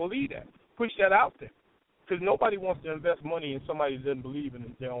worth. Believe that. Push that out there. Because nobody wants to invest money in somebody that doesn't believe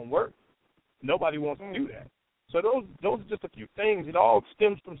in their own work. Nobody wants to do that. So those are just a few things. It all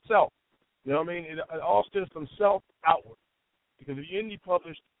stems from self. You know what I mean? It all stems from self outward. Because if you're indie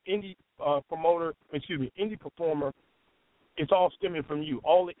published, indie performer, it's all stemming from you.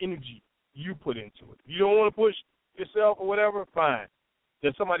 All the energy you put into it. If you don't want to push yourself or whatever, fine.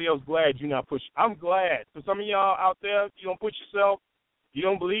 There's somebody else glad you're not pushing. I'm glad. For some of y'all out there, you don't push yourself, you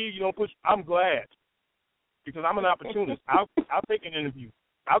don't believe, you don't push. I'm glad. Because I'm an opportunist. I'll take an interview.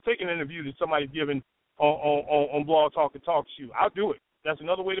 I'll take an interview that somebody's giving on Blog Talk and Talk Show. I'll do it. That's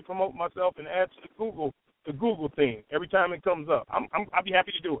another way to promote myself and add to the Google thing every time it comes up. I'll be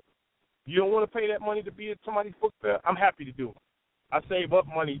happy to do it. You don't want to pay that money to be at somebody's book fair? I'm happy to do it. I save up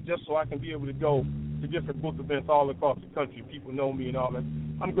money just so I can be able to go to different book events all across the country. People know me and all that.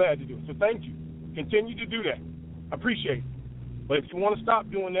 I'm glad to do it. So thank you. Continue to do that. I appreciate it. But if you want to stop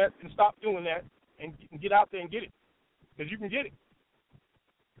doing that, then stop doing that and get out there and get it. Because you can get it.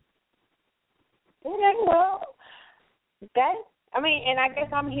 Okay, well, and I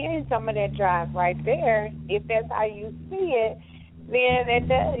guess I'm hearing some of that drive right there. If that's how you see it, then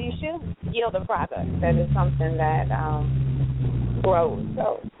you should yield a product that is something that grows.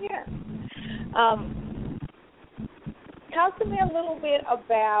 So, yeah. Talk to me a little bit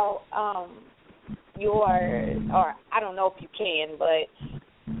about or I don't know if you can, but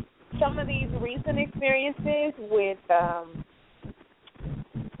some of these recent experiences with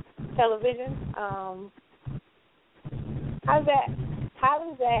television. How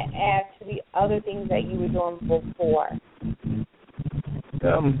does that add to the other things that you were doing before?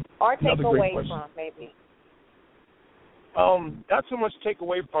 Or take away from, maybe? Not so much take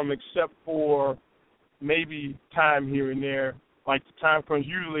away from, except for maybe time here and there. Like the time crunch.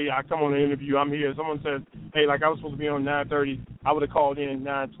 Usually I come on an interview, I'm here. Someone says, hey, like I was supposed to be on 9:30. I would have called in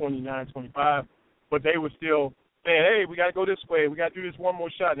 9:20, 9:25. But they were still saying, hey, we got to go this way. We got to do this one more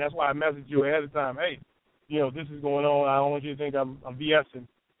shot. And that's why I messaged you ahead of time. Hey, this is going on. I don't want you to think I'm BSing,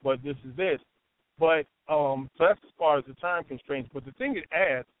 but this is it. But so that's as far as the time constraints. But the thing it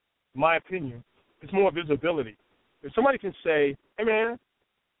adds, in my opinion, is more visibility. If somebody can say, hey, man,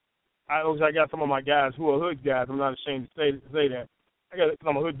 I got some of my guys who are hood guys. I'm not ashamed to say that. Because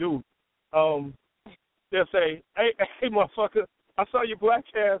I'm a hood dude. They'll say, hey, motherfucker, I saw your black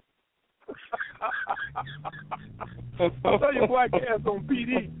ass. I saw your black ass on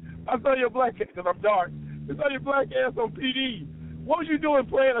PD. I saw your black ass, because I'm dark. I saw your black ass on PD. What was you doing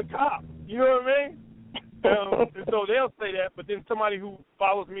playing a cop? You know what I mean? And so they'll say that, but then somebody who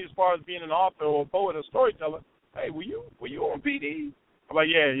follows me as far as being an author or a poet or storyteller, hey, were you on PD? I'm like,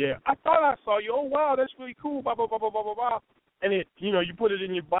 yeah. I thought I saw you. Oh, wow, that's really cool, blah, blah, blah, blah, blah, blah, blah. And it, you put it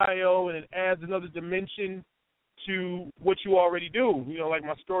in your bio, and it adds another dimension to what you already do. Like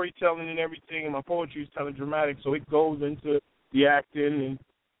my storytelling and everything, and my poetry is telling dramatic, so it goes into the acting,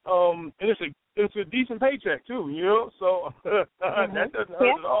 and it's a decent paycheck too, So that doesn't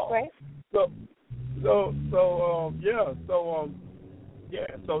hurt at all. Right. So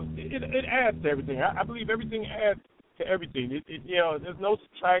it adds to everything. I believe everything adds to everything. There's no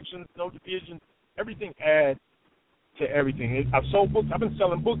subtractions, no division. Everything adds to everything. I've sold books. I've been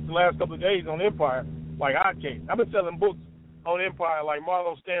selling books the last couple of days on Empire like hotcakes. I've been selling books on Empire like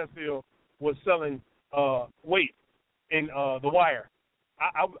Marlo Stanfield was selling weight in The Wire.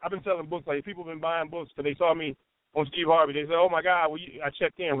 I've been selling books like people have been buying books because they saw me on Steve Harvey. They said, oh, my God, I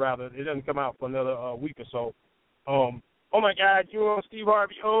checked in, rather. It doesn't come out for another week or so. Oh, my God, you were on Steve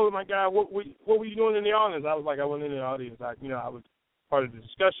Harvey. Oh, my God, what were you doing in the audience? I was like, I wasn't in the audience. I was part of the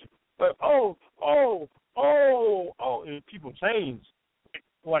discussion. But, and people change.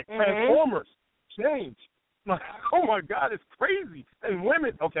 Like Transformers change. Like, oh, my God, it's crazy. And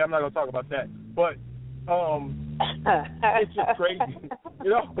women, okay, I'm not going to talk about that. But it's just crazy.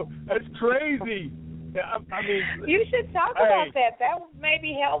 It's crazy. Yeah, I mean, you should talk about that. That would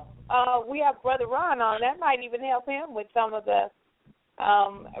maybe help. We have Brother Ron on. That might even help him with some of the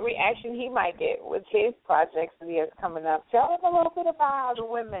reaction he might get with his projects that he has coming up. Tell him a little bit about how the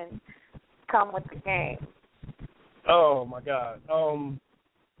women come with the game. Oh, my God. I'm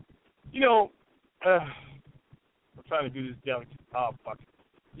trying to do this delicate. Oh, fuck it.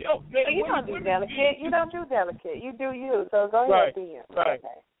 Yo, man, you don't do delicate. You don't do delicate. You do you. So go ahead, DM. Right.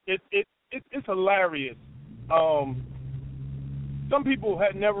 Okay. It's hilarious. Some people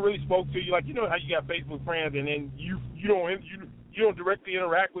had never really spoke to you, like how you got Facebook friends, and then you don't directly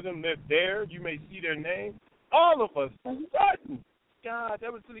interact with them. They're there. You may see their name. All of us, sudden, God,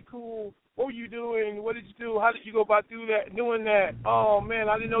 that was really cool. What were you doing? What did you do? How did you go about doing that? Oh man,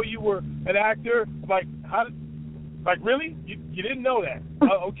 I didn't know you were an actor. Like how? Like really? You didn't know that?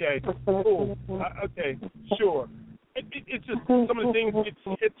 Okay, cool. Okay, sure. It's just some of the things get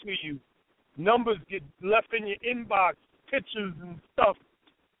hit to you. Numbers get left in your inbox, pictures and stuff.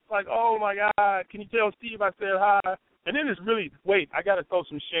 Like, oh, my God, can you tell Steve I said hi? And then it's really, wait, I got to throw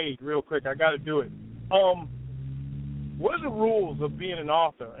some shade real quick. I got to do it. What are the rules of being an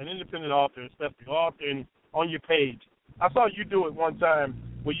author, an independent author, especially author on your page? I saw you do it one time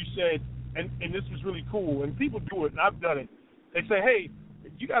where you said, and this was really cool, and people do it, and I've done it. They say, hey,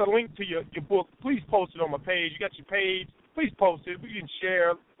 you got a link to your book. Please post it on my page. You got your page. Please post it. We can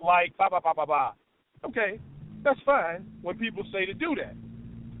share, like, blah, blah, blah, blah, blah. Okay, that's fine when people say to do that.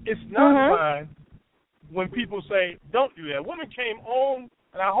 It's not fine when people say don't do that. Women came on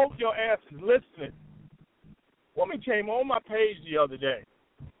and I hope your ass is listening. Woman came on my page the other day,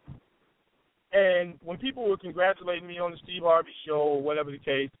 and when people were congratulating me on the Steve Harvey show or whatever the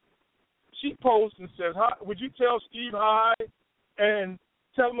case, she posts and says, "Hi, would you tell Steve hi and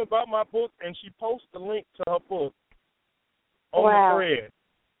tell him about my book?" And she posts the link to her book on the thread.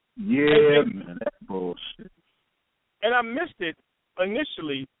 Yeah, man, that's bullshit. And I missed it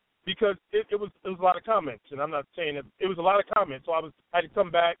initially because it was a lot of comments, and I'm not saying it was a lot of comments, so I had to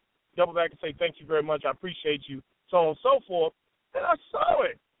come back, double back, and say thank you very much, I appreciate you, so on and so forth. And I saw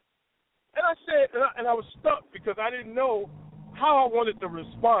it, and I said, and I was stuck because I didn't know how I wanted to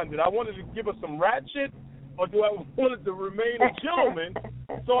respond. Did I wanted to give her some ratchet, or do I wanted to remain a gentleman?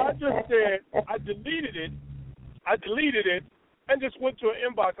 So I just said I deleted it, and just went to her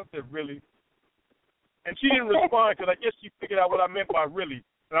inbox. I said, really? And she didn't respond because I guess she figured out what I meant by really.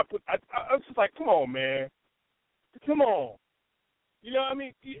 And I was just like, come on, man. Come on. You know what I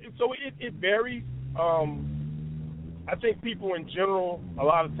mean? So it varies. I think people in general, a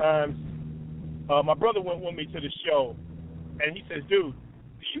lot of times, my brother went with me to the show, and he says, dude,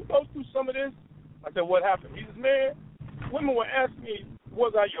 did you go through some of this? I said, what happened? He says, man, women were asking me,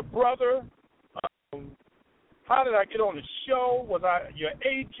 was I your brother? How did I get on the show? Was I your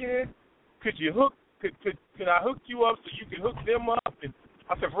agent? Could I hook you up so you could hook them up? And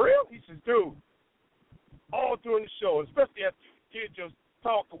I said, for real? He says, dude, all during the show, especially after kids just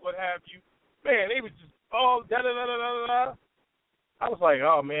talk or what have you, man, they was just all da-da-da-da-da-da. I was like,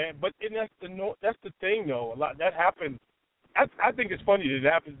 oh, man. But that's the thing, though. A lot that happens. I think it's funny that it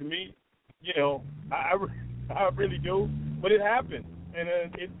happens to me. You know, I really do. But it happens. And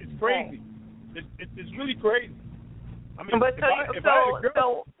it's crazy. It's really crazy. I mean, but if I had a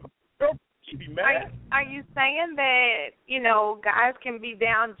girl, she'd be mad. Are you saying that, you know, guys can be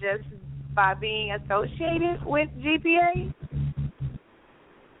down just by being associated with G.P.A.?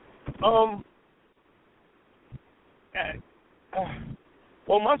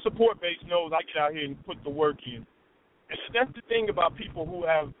 Well, my support base knows I get out here and put the work in. And that's the thing about people who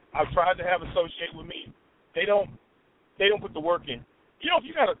I've tried to have associate with me. They don't put the work in. You know, if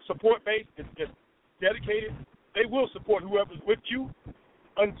you got a support base that's dedicated, they will support whoever's with you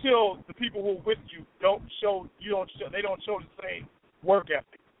until the people who are with you don't show the same work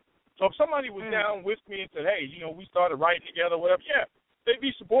ethic. So if somebody was down with me and said, hey, you know, we started writing together, whatever, yeah, they'd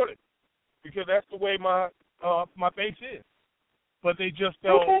be supported because that's the way my base is. But they just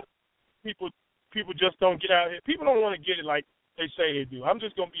don't. Okay. People just don't get out here. People don't want to get it like they say they do. I'm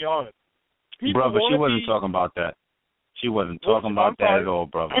just gonna be honest. Brother, she wasn't talking about that. She wasn't talking about that at all,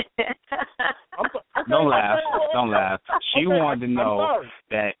 brother. Don't laugh. Don't laugh. She wanted to know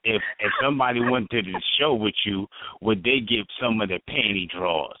that if somebody went to the show with you, would they give some of their panty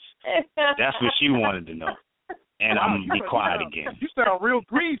drawers? That's what she wanted to know. And I'm going to be quiet again. You sound real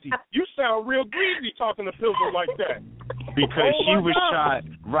greasy. Talking to Pilgrim like that. Because she was shot.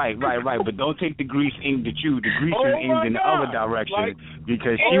 Right. But don't take the grease aimed at you. The grease was aimed in the other direction.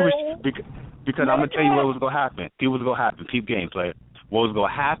 Because she was... Because I'm going to tell you what was going to happen. Peep game, player. What was going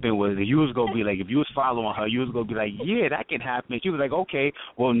to happen was that you was going to be like, if you was following her, you was going to be like, yeah, that can happen. She was like, okay,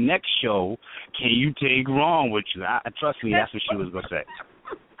 well, next show, can you take Ron with you? Trust me, that's what she was going to say.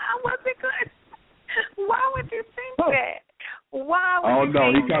 I wasn't good. Why would you think that? Why would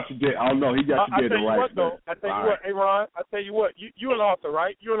you think that? He got you there the right way. I tell you what, hey, Ron, I tell you what, you're an author,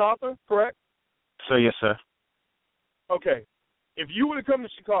 right? You're an author, correct? So, yes, sir. Okay. If you were to come to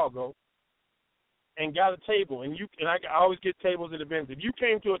Chicago and got a table, and I always get tables at events. If you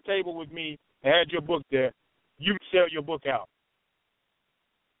came to a table with me and had your book there, you would sell your book out.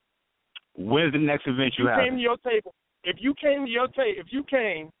 When's the next event you have? If you came,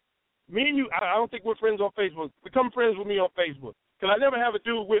 me and you, I don't think we're friends on Facebook. Become friends with me on Facebook. Because I never have a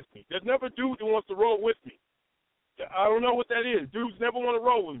dude with me. There's never a dude who wants to roll with me. I don't know what that is. Dudes never want to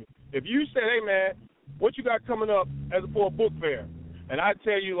roll with me. If you say, hey, man, what you got coming up for a book fair? And I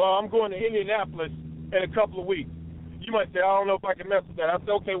tell you, I'm going to Indianapolis in a couple of weeks. You might say, I don't know if I can mess with that. I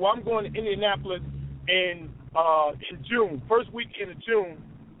say, okay, well, I'm going to Indianapolis in June, first weekend of June,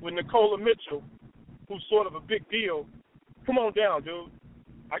 with Nicola Mitchell, who's sort of a big deal. Come on down, dude.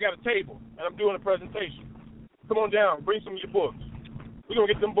 I got a table, and I'm doing a presentation. Come on down. Bring some of your books. We're going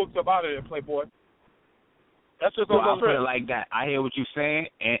to get them books up out of there, Playboy. That's just I'll put it like that. I hear what you're saying,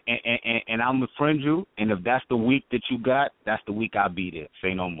 and I'm going to friend you, and if that's the week that you got, that's the week I'll be there.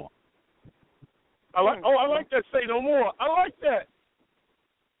 Say no more. I like that. Say no more. I like that.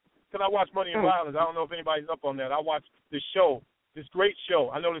 Because I watch Money and Violence. I don't know if anybody's up on that. I watch this show, this great show.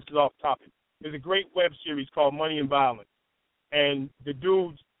 I know this is off topic. There's a great web series called Money and Violence. And the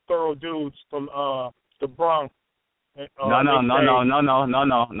thorough dudes from the Bronx, No.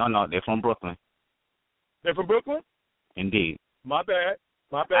 They're from Brooklyn. They're from Brooklyn? Indeed. My bad.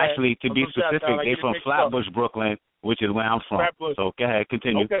 Actually, to be specific, they're from Flatbush, Brooklyn, which is where I'm from. Flatbush. So go ahead,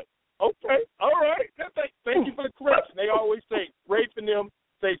 continue. Okay. All right. Thank you for the correction. They always say, Rafe and them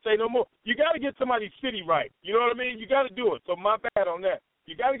say no more. You got to get somebody's city right. You know what I mean? You got to do it. So my bad on that.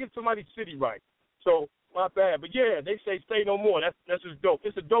 You got to get somebody's city right. So my bad. But yeah, they say no more. That's just dope.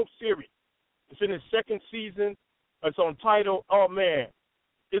 It's a dope series. It's in its second season. It's on Tidal. Oh man,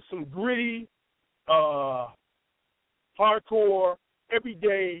 it's some gritty, hardcore,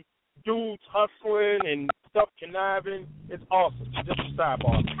 everyday dudes hustling and stuff conniving. It's awesome. Just a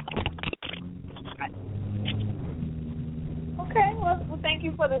sidebar. Okay, well, thank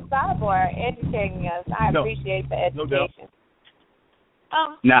you for the sidebar, educating us. I appreciate the education. No doubt.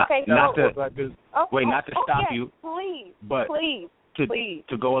 Not to stop you, please, but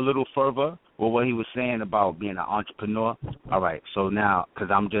to go a little further with what he was saying about being an entrepreneur. All right, so now, because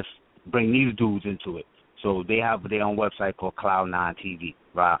I'm just bring these dudes into it. So they have their own website called Cloud9 TV,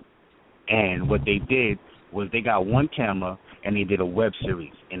 right? And what they did was they got one camera and they did a web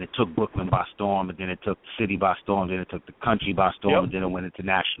series, and it took Brooklyn by storm, and then it took the city by storm, then it took the country by storm, and then it went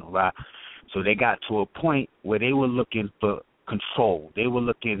international, right? So they got to a point where they were looking for control. They were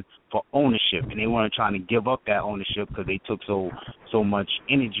looking for ownership, and they weren't trying to give up that ownership because they took so much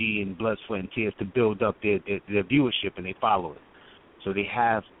energy and blood, sweat, and tears to build up their viewership and they follow it. So they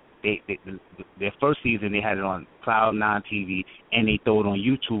have their first season, they had it on Cloud9 TV, and they throw it on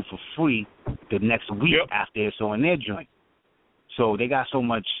YouTube for free the next week after it's on their joint. So they got so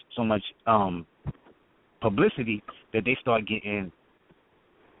much publicity that they start getting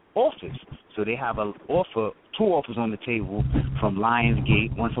offers. So they have two offers on the table from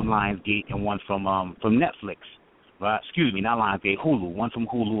Lionsgate, one from Lionsgate and one from Netflix. Right? Excuse me, not Lionsgate, Hulu. One from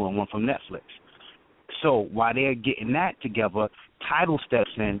Hulu and one from Netflix. So while they're getting that together, Tidal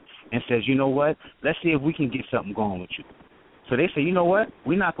steps in and says, you know what, let's see if we can get something going with you. So they say, you know what,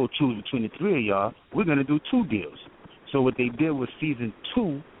 we're not going to choose between the three of y'all. We're going to do two deals. So what they did with season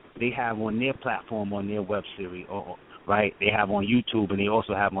 2, they have on their platform, on their web series, right? They have on YouTube and they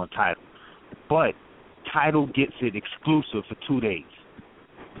also have on Tidal. But Tidal gets it exclusive for 2 days.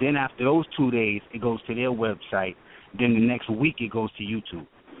 Then after those 2 days, it goes to their website. Then the next week, it goes to YouTube.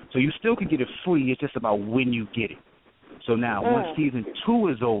 So you still can get it free. It's just about when you get it. So now, once season 2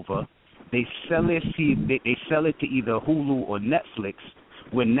 is over, they sell it. They sell it to either Hulu or Netflix,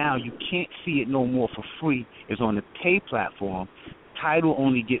 where now you can't see it no more for free. It's on the pay platform. Tidal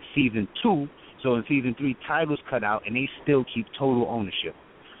only gets season 2, so in season 3, Tidal's cut out, and they still keep total ownership.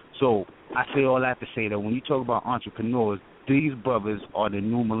 So I say all that to say that when you talk about entrepreneurs, these brothers are the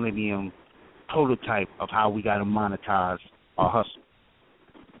new millennium prototype of how we got to monetize our hustle.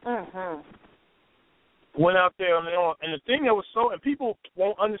 Went out there and the thing that was and people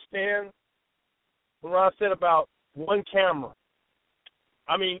won't understand what I said about one camera.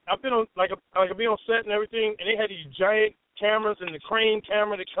 I mean, I've been on I've been on set and everything, and they had these giant cameras and the crane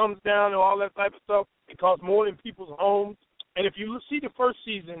camera that comes down and all that type of stuff. It costs more than people's homes. And if you see the first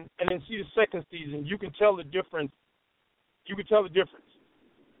season and then see the second season, you can tell the difference. You can tell the difference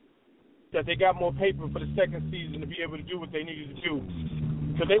that they got more paper for the second season to be able to do what they needed to do.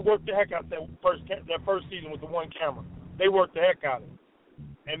 Because they worked the heck out that first season with the one camera. They worked the heck out of it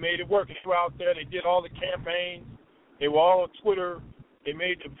and made it work. They were out there. They did all the campaigns. They were all on Twitter. They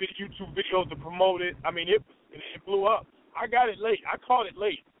made the YouTube videos to promote it. I mean, it blew up. I got it late. I caught it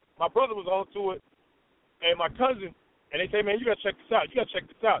late. My brother was onto it, and my cousin, and they say, man, you got to check this out. You got to check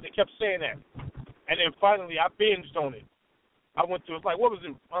this out. They kept saying that. And then finally I binged on it. I went through, what was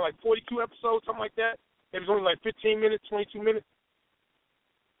it, like 42 episodes, something like that? It was only like 15 minutes, 22 minutes.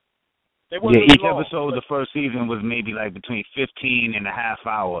 Each episode of the first season was maybe like between 15 and a half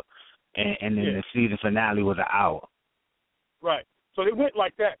hour, and then the season finale was an hour. Right. So they went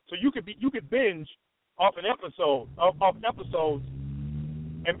like that. So you could binge off episodes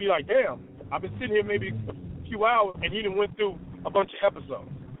and be like, damn, I've been sitting here maybe a few hours and he done went through a bunch of episodes.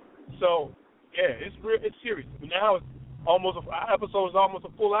 So yeah, it's serious. But now it's almost an episode is almost a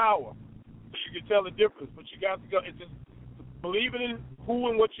full hour. You can tell the difference, but you got to go. It's just believing in who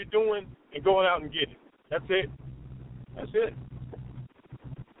and what you're doing and going out and getting it. That's it.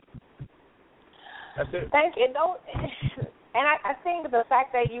 Thank you. And I think the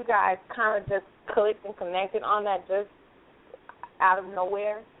fact that you guys kind of just clicked and connected on that just out of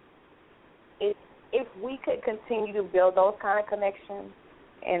nowhere, if we could continue to build those kind of connections,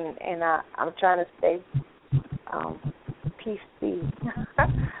 and I'm trying to stay PC,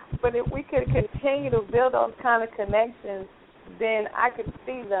 but if we could continue to build those kind of connections, then I could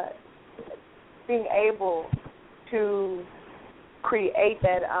see being able to create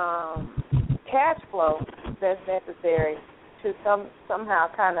that cash flow that's necessary to somehow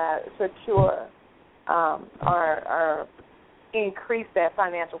kind of secure or increase that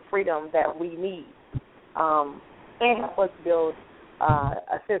financial freedom that we need, and help us build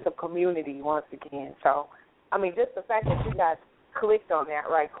a sense of community once again. So, I mean, just the fact that you guys clicked on that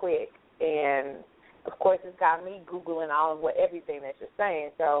right quick, and of course it's got me Googling everything that you're saying.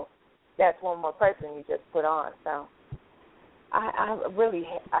 So that's one more person you just put on. So I really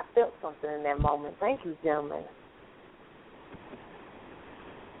felt something in that moment. Thank you, gentlemen.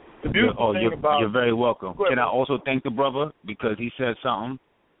 The beautiful thing about you're very welcome. Can I also thank the brother because he said something?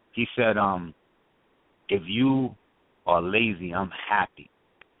 He said, if you are lazy, I'm happy.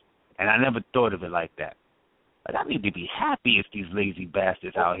 And I never thought of it like that. Like, I need to be happy if these lazy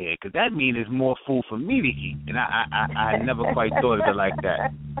bastards out here, because that means there's more food for me to eat. And I never quite thought of it like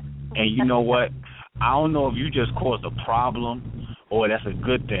that. And you know what? I don't know if you just caused a problem or that's a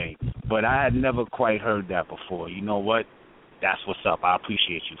good thing, but I had never quite heard that before. You know what? That's what's up. I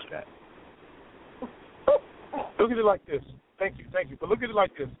appreciate you for that. Look at it like this. Thank you. But look at it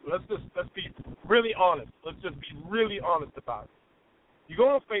like this. Let's be really honest. Let's just be really honest about it. You go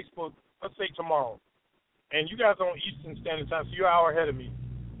on Facebook, let's say tomorrow, and you guys are on Eastern Standard Time, so you're an hour ahead of me.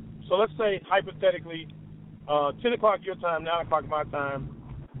 So let's say, hypothetically, 10 o'clock your time, 9 o'clock my time,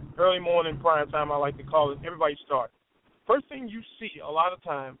 early morning, prime time, I like to call it, everybody start. First thing you see a lot of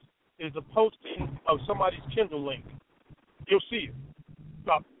times is the posting of somebody's Kindle link. You'll see it.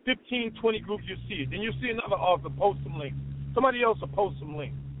 About 15, 20 groups, you'll see it. Then you'll see another author post some links. Somebody else will post some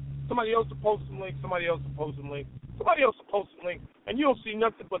links. Somebody else will post some links. Somebody else will post some links. Somebody else will post some links. And you'll see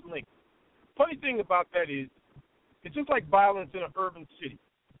nothing but links. Funny thing about that is, it's just like violence in an urban city.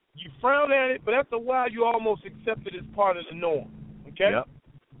 You frown at it, but after a while you almost accept it as part of the norm. Okay? Yep.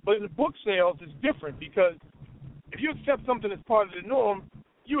 But in the book sales, it's different because if you accept something as part of the norm,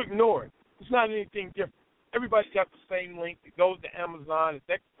 you ignore it. It's not anything different. Everybody's got the same link. It goes to Amazon.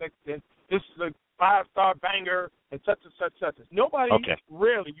 It's this is a 5-star banger, and such and such, such. Nobody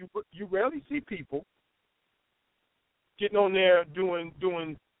rarely, you rarely see people getting on there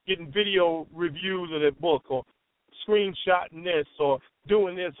getting video reviews of their book or screenshotting this or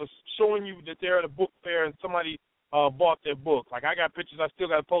doing this or showing you that they're at a book fair and somebody bought their book. Like I got pictures I still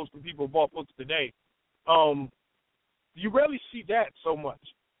got to post when people bought books today. You rarely see that so much.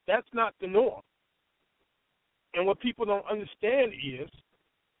 That's not the norm. And what people don't understand is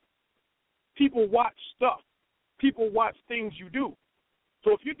people watch stuff. People watch things you do.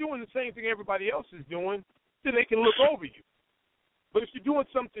 So if you're doing the same thing everybody else is doing, then they can look over you. But if you're doing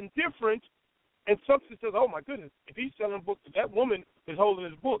something different and something says, oh, my goodness, if he's selling books, if that woman is holding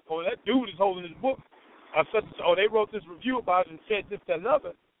his book or that dude is holding his book, they wrote this review about it and said this, that, and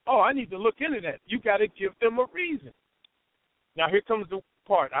another, oh, I need to look into that. You got to give them a reason. Now, here comes the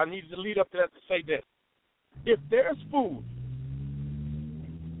part. I need to lead up to that to say this. If there's food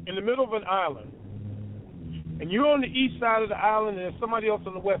in the middle of an island and you're on the east side of the island and there's somebody else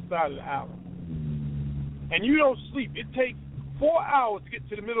on the west side of the island and you don't sleep, it takes 4 hours to get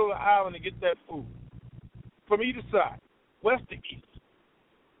to the middle of the island and get that food from either side, west to east.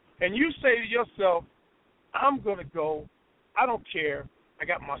 And you say to yourself, I'm going to go, I don't care, I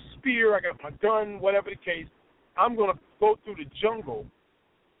got my spear, I got my gun, whatever the case, I'm going to go through the jungle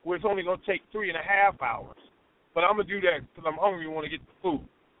where it's only going to take 3.5 hours. But I'm going to do that because I'm hungry and want to get the food.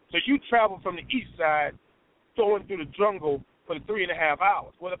 So you travel from the east side, going through the jungle for the 3.5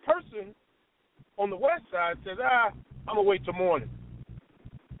 hours. Well, the person on the west side says, I'm going to wait till morning.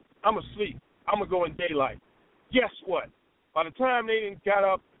 I'm going to sleep. I'm going to go in daylight. Guess what? By the time they didn't got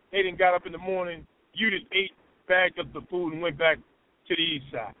up in the morning, you just ate, bagged up the food, and went back to the east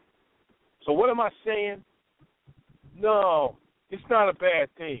side. So what am I saying? No, it's not a bad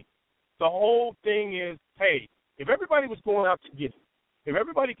thing. The whole thing is, hey, if everybody was going out to get it, if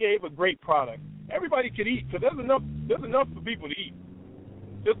everybody gave a great product, everybody could eat because there's enough for people to eat.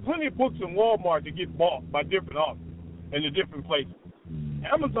 There's plenty of books in Walmart that get bought by different authors in the different places.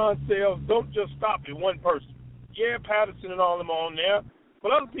 Amazon sales don't just stop at one person. Yeah, Patterson and all them on there,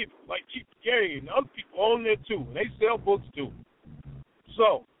 but other people like G.P.A. and other people on there too, and they sell books too.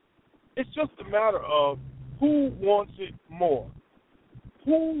 So it's just a matter of who wants it more.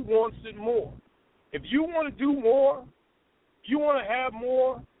 Who wants it more? If you want to do more, you want to have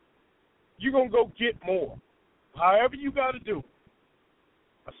more, you're going to go get more. However you got to do.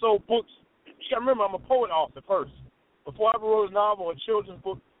 I sold books. You got to remember, I'm a poet author first. Before I ever wrote a novel or a children's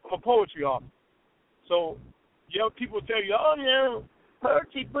book, I'm a poetry author. So, people tell you, oh, no,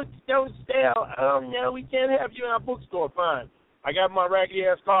 poetry books don't sell. Oh, no, we can't have you in our bookstore. Fine. I got my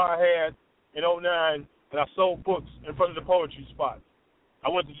raggedy-ass car I had in 2009 and I sold books in front of the poetry spot. I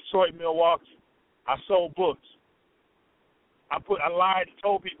went to Detroit, Milwaukee. I sold books. I lied and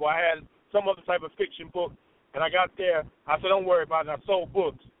told people I had some other type of fiction book, and I got there. I said, don't worry about it. I sold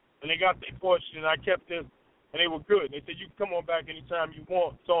books, and they got their portion, and I kept this, and they were good. And they said, you can come on back anytime you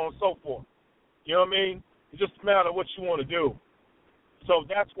want, so on and so forth. You know what I mean? It's just a matter of what you want to do. So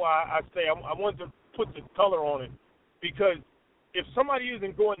that's why I say I wanted to put the color on it, because if somebody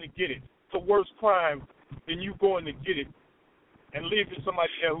isn't going to get it, it's a worse crime than you going to get it and leaving somebody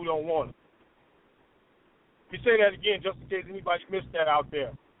there who don't want it. Let me say that again just in case anybody missed that out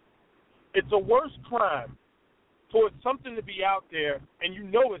there. It's a worse crime for something to be out there and you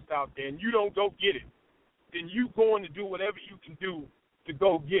know it's out there and you don't go get it than you going to do whatever you can do to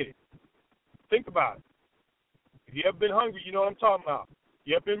go get it. Think about it. If you ever been hungry, you know what I'm talking about.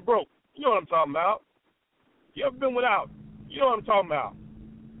 You ever been broke, you know what I'm talking about. You ever been without, you know what I'm talking about.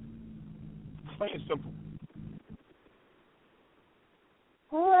 Plain and simple.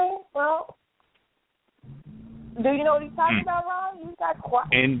 All right, well, do you know what he's talking about, Ron? You got quiet.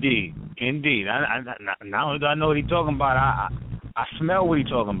 Indeed. I not only do I know what he's talking about, I smell what he's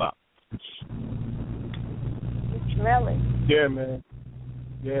talking about. You smell it. Yeah, man.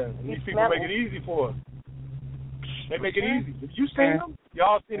 Yeah, and these people make it easy for us. They make it easy. If you seen them,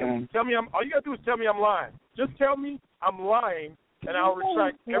 y'all seen them. Tell me all you gotta do is tell me I'm lying. Just tell me I'm lying, and I'll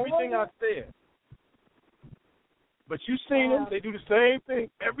retract everything I said. But you seen them. They do the same thing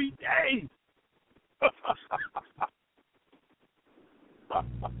every day.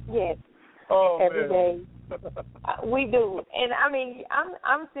 Yes. Oh, every day. man. We do. And, I mean,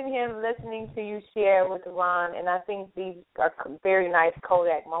 I'm sitting here listening to you share with Ron, and I think these are very nice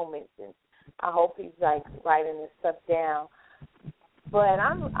Kodak moments, and I hope he's, like, writing this stuff down. But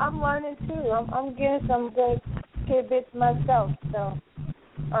I'm learning, too. I'm getting some good tidbits myself. So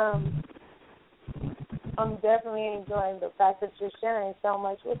I'm definitely enjoying the fact that you're sharing so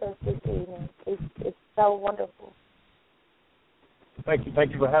much with us this evening. It's so wonderful. Thank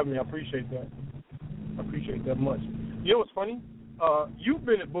you for having me. I appreciate that. I appreciate that much. You know what's funny? You've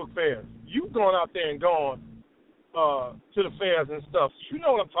been at book fairs. You've gone out there and gone to the fairs and stuff. So you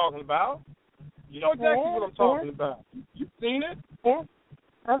know what I'm talking about. You know exactly what I'm talking about. You've seen it? Yeah,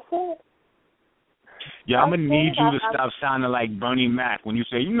 I've seen it. Yeah, I'm going to need you to stop sounding like Bernie Mac when you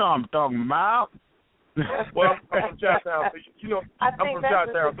say, you know what I'm talking about. Well, I'm from Chi-Town, so you know, I'm from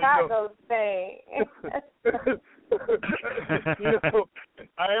Chi-Town. Chicago thing. You know,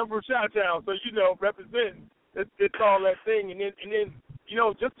 I am from Chi-Town, so you know, representing. It's all that thing, and then you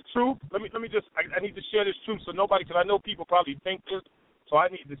know, just the truth. Let me just. I need to share this truth so nobody, because I know people probably think this, so I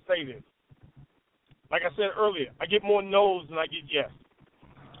need to say this. Like I said earlier, I get more no's than I get yes.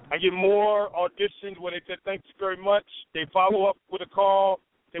 I get more auditions where they said thank you very much. They follow up with a call.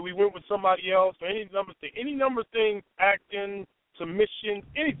 Say we went with somebody else, or any number of things, acting, submissions,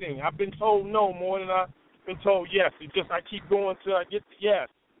 anything. I've been told no more than I've been told yes. It's just I keep going till I get the yes.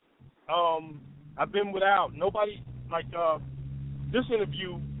 I've been without. Nobody, like this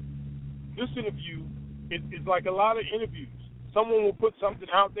interview is like a lot of interviews. Someone will put something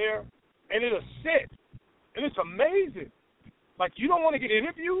out there, and it'll sit, and it's amazing. Like, you don't want to get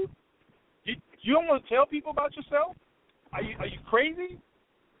interviewed? You don't want to tell people about yourself? Are you crazy?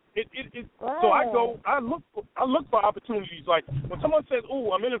 So I look for opportunities. Like when someone says,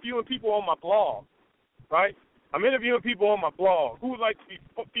 "Oh, I'm interviewing people on my blog," right? I'm interviewing people on my blog. Who would like to be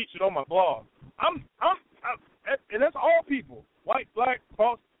featured on my blog? And that's all people, white, black,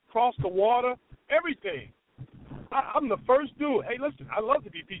 cross the water, everything. I'm the first dude. Hey, listen, I love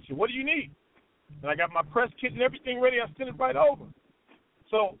to be featured. What do you need? And I got my press kit and everything ready. I send it right over.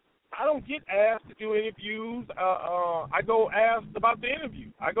 So I don't get asked to do interviews. I go asked about the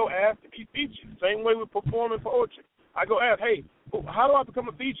interview. I go asked to be featured. Same way with performing poetry. I go ask, hey, how do I become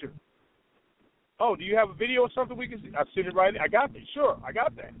a feature? Oh, do you have a video or something we can see? I send it right in. I got that. Sure, I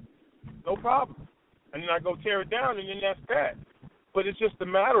got that. No problem. And then I go tear it down, and then that's that. But it's just a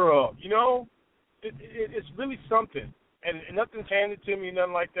matter of, you know, it's really something. And nothing's handed to me,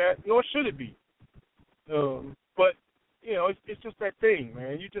 nothing like that. Nor should it be. But, you know, it's just that thing,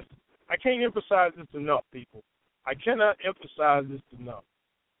 man. I can't emphasize this enough, people. I cannot emphasize this enough.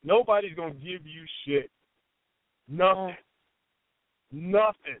 Nobody's going to give you shit. Nothing.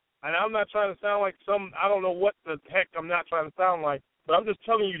 Nothing. And I'm not trying to sound like I don't know what the heck I'm not trying to sound like, but I'm just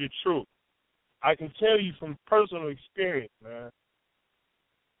telling you the truth. I can tell you from personal experience, man.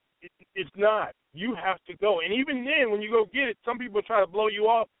 It's not. You have to go. And even then, when you go get it, some people try to blow you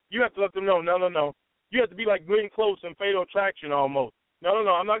off. You have to let them know, no. You have to be like Glenn Close and Fatal Attraction almost. No,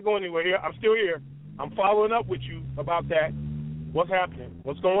 I'm not going anywhere here. I'm still here. I'm following up with you about that. What's happening?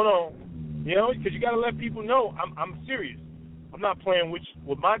 What's going on? You know, because you got to let people know I'm serious. I'm not playing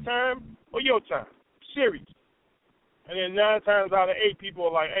with my time or your time. I'm serious. And then 9 times out of 8, people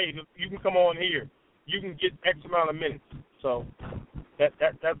are like, hey, you can come on here. You can get X amount of minutes. So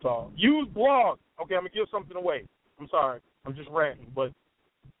that's all. Use blog. Okay, I'm going to give something away. I'm sorry. I'm just ranting. But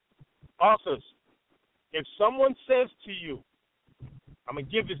authors, if someone says to you, I'm going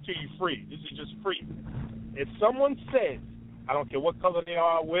to give this to you free. This is just free. If someone says, I don't care what color they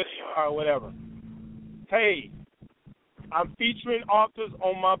are, where they are, or whatever, hey, I'm featuring authors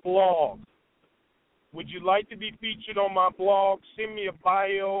on my blog. Would you like to be featured on my blog? Send me a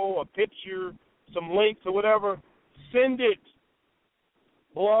bio, a picture, some links or whatever. Send it.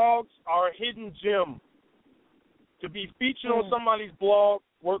 Blogs are a hidden gem. To be featured on somebody's blog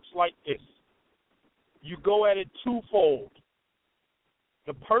works like this. You go at it twofold.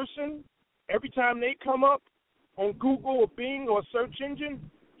 The person, every time they come up on Google or Bing or a search engine,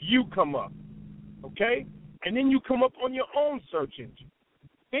 you come up. Okay? And then you come up on your own search engine.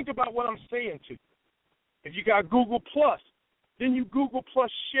 Think about what I'm saying to you. If you got Google Plus, then you Google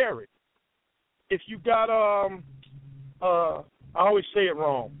Plus share it. If you got I always say it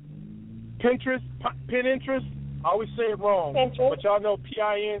wrong. Pinterest, I always say it wrong. Pinterest. But y'all know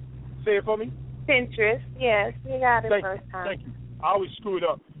P-I-N. Say it for me. Pinterest, yes, you got it first time. Thank you. I always screw it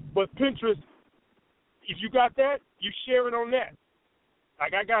up. But Pinterest, if you got that, you share it on that.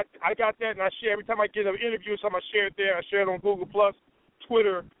 Like I got that, and I share every time I get an interview. So I share it there. I share it on Google Plus,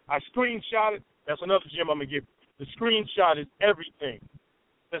 Twitter. I screenshot it. That's another gem I'm gonna give. The screenshot is everything.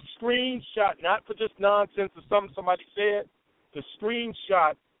 The screenshot, not for just nonsense or something somebody said. The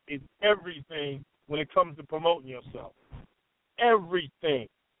screenshot is everything when it comes to promoting yourself. Everything.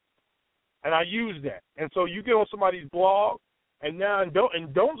 And I use that. And so you get on somebody's blog, and now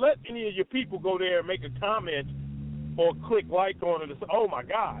don't let any of your people go there and make a comment or click like on it and say, oh my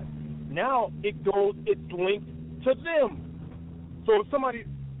God. Now it's linked to them. So if somebody's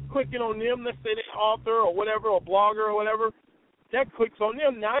clicking on them, let's say they're author or whatever, or blogger or whatever, that clicks on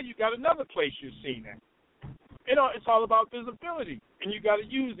them. Now you got another place you're seeing that. You know, it's all about visibility, and you got to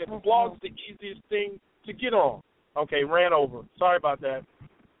use it. The blog's the easiest thing to get on. Okay, ran over. Sorry about that.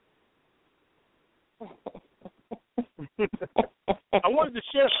 I wanted to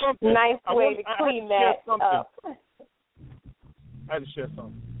share something. Nice way to clean that up. I had to share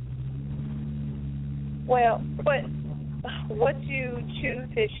something. Well, but what you choose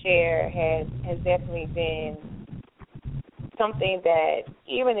to share has definitely been something that,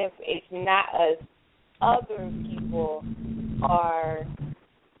 even if it's not us, other people are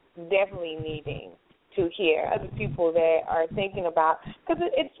definitely needing to hear. Other people that are thinking about, because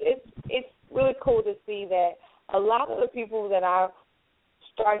it's really cool to see that a lot of the people that I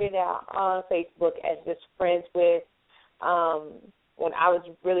started out on Facebook as just friends with, when I was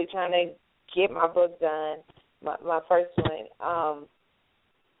really trying to get my book done, my first one,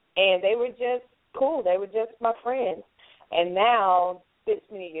 and they were just cool. They were just my friends. And now, this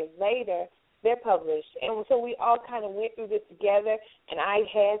many years later, they're published. And so we all kind of went through this together, and I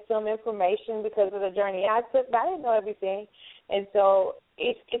had some information because of the journey I took, but I didn't know everything. And so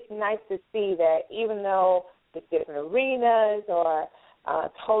it's nice to see that even though it's different arenas or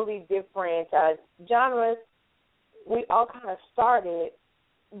totally different genres, we all kind of started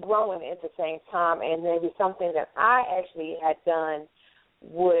growing at the same time, and maybe something that I actually had done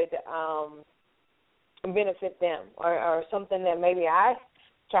would benefit them, or something that maybe I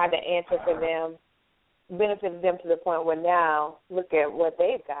tried to answer for them, benefited them to the point where now look at what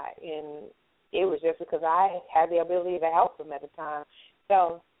they've got, and it was just because I had the ability to help them at the time.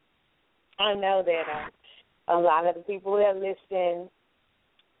 So I know that a lot of the people that listen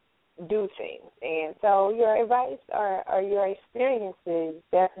do things, and so your advice or your experiences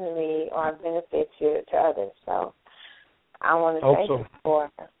definitely are benefit to others. So I want to thank you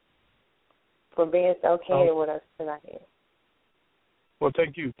for being so candid with us tonight. Well,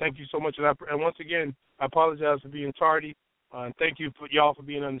 thank you so much, and once again, I apologize for being tardy, and thank you for y'all for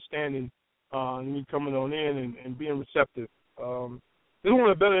being understanding and me coming on in and being receptive. This is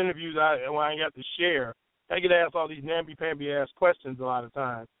one of the better interviews when I got to share. I get asked all these namby-pamby ass questions a lot of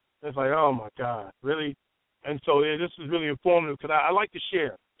times. It's like, oh, my God, really? And so this is really informative because I like to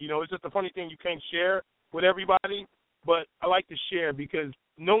share. You know, it's just a funny thing you can't share with everybody, but I like to share because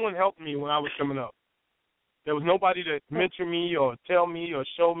no one helped me when I was coming up. There was nobody to mentor me or tell me or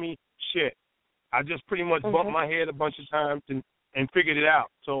show me shit. I just pretty much bumped my head a bunch of times and figured it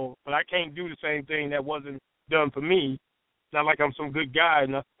out. So, but I can't do the same thing that wasn't done for me. It's not like I'm some good guy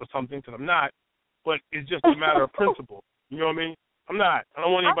or something, because I'm not, but it's just a matter of principle. You know what I mean? I'm not. I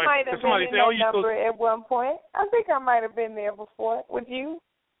don't want anybody. I might have been in that number at one point. I think I might have been there before with you.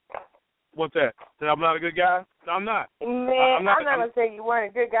 What's that? That I'm not a good guy? No, I'm not. Man, I'm not going to say you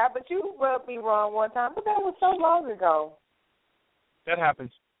weren't a good guy, but you rubbed me wrong one time. But that was so long ago. That happens.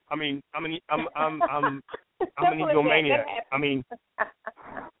 I mean, I'm an egomaniac. I mean,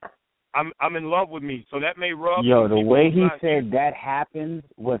 I'm in love with me, so that may rub. Yo, the way he said that happens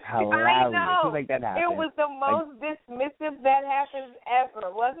was hilarious. I know. It was like that happened. It was the most dismissive that happens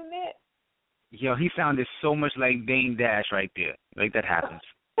ever, wasn't it? Yo, he sounded so much like Dane Dash right there. Like that happens.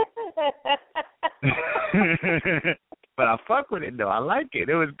 But I fuck with it though. I like it.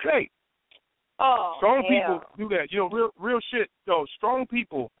 It was great. Oh, strong people do that. You know, real shit though. Strong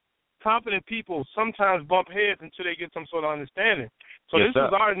people, confident people sometimes bump heads until they get some sort of understanding. So yes,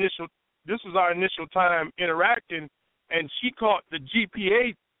 this was our initial time interacting, and she caught the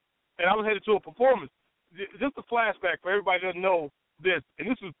G.P.A. and I was headed to a performance. Just a flashback for everybody that doesn't know this, and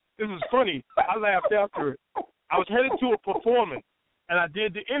this is funny. I laughed after it. I was headed to a performance, and I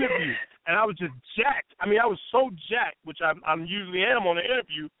did the interview, and I was just jacked. I mean, I was so jacked, which I usually am on the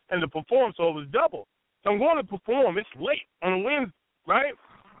interview and the performance, so it was double. So I'm going to perform. It's late on a Wednesday, right?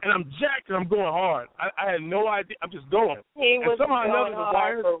 And I'm jacked and I'm going hard. I had no idea. I'm just going. He was somehow going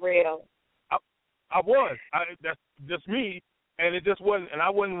hard for real. I was. That's just me, and it just wasn't. And I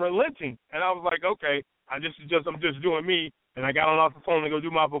wasn't relenting. And I was like, okay, I'm just doing me. And I got on off the phone to go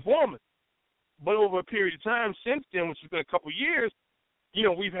do my performance. But over a period of time since then, which has been a couple of years, you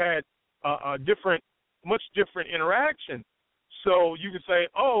know, we've had much different interaction. So you could say,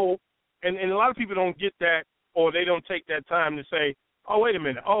 oh, and a lot of people don't get that, or they don't take that time to say, oh, wait a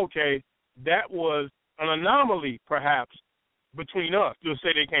minute, okay, that was an anomaly, perhaps, between us. They'll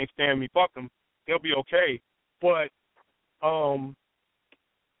say they can't stand me, fuck them, they'll be okay. But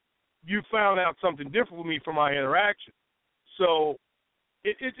you found out something different with me from our interaction. So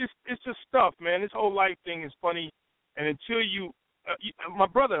it's just stuff, man. This whole life thing is funny, and until my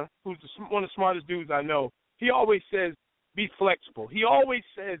brother, who's one of the smartest dudes I know, he always says, be flexible. He always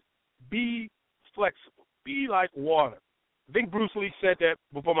says, be flexible. Be like water. I think Bruce Lee said that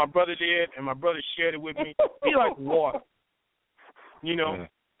before my brother did, and my brother shared it with me. Be like water. You know?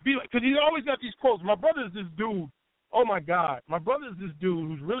 Be like, because he's always got these quotes. My brother's this dude. Oh, my God. My brother's this dude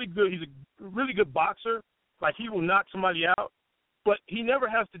who's really good. He's a really good boxer. Like, he will knock somebody out. But he never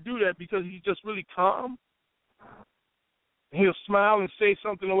has to do that because he's just really calm. He'll smile and say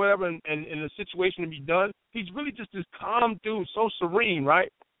something or whatever, and the situation to be done. He's really just this calm dude, so serene, right?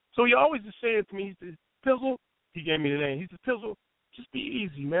 So he always is saying to me, he says, Pizzle, he gave me the name. He says, Pizzle, just be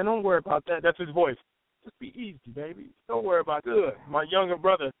easy, man. Don't worry about that. That's his voice. Just be easy, baby. Don't worry about it. My younger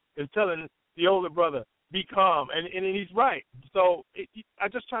brother is telling the older brother, be calm. And he's right. So I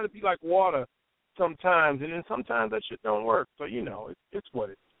just try to be like water sometimes, and then sometimes that shit don't work. So, you know, it's what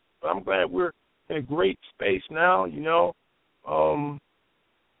it is. But I'm glad we're in a great space now, you know.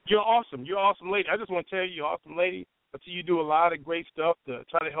 You're awesome. You're an awesome lady. I just want to tell you, you're an awesome lady. I see you do a lot of great stuff to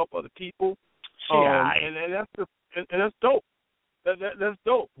try to help other people. And that's dope. That's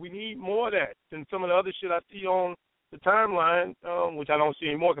dope. We need more of that than some of the other shit I see on the timeline, which I don't see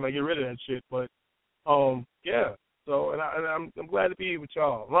anymore because I get rid of that shit. But yeah. So and I'm glad to be here with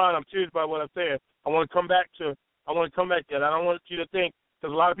y'all. Ron, I'm serious about what I said. I want to come back to that. I don't want you to think,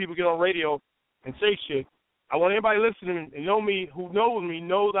 because a lot of people get on radio and say shit. I want everybody listening and know me, who knows me,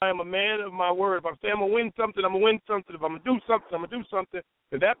 knows I am a man of my word. If I say I'm going to win something, I'm going to win something. If I'm going to do something, I'm going to do something.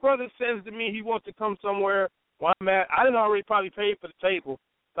 If that brother says to me he wants to come somewhere where I'm at, I didn't already probably pay for the table,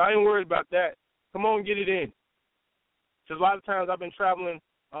 so I ain't worried about that. Come on, get it in. Because a lot of times I've been traveling.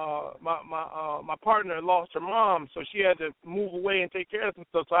 My partner lost her mom, so she had to move away and take care of some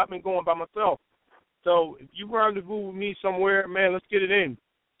stuff, so I've been going by myself. So if you rendezvous with me somewhere, man, let's get it in.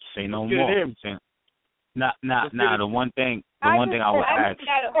 Say no more. Now, the one thing I would ask.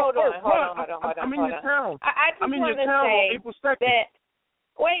 Hold on. I'm in your town. I just want to say that.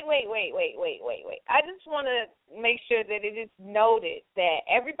 Wait. I just want to make sure that it is noted that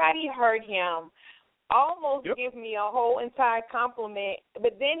everybody heard him almost give me a whole entire compliment,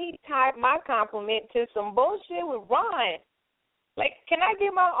 but then he tied my compliment to some bullshit with Ron. Like, can I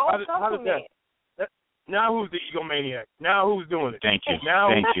get my own compliment? Now who's the egomaniac? Now who's doing it? Thank you.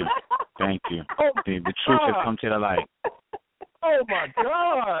 Thank you. The truth has come to the light. Oh, my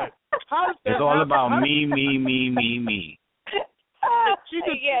God. It's all about me.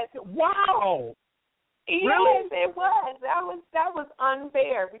 Yes. Wow. Yes, really? It was. That was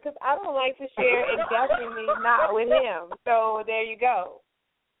unfair because I don't like to share, and definitely not with him. So there you go.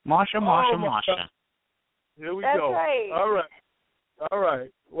 Marsha. Here we That's go. Right. All right.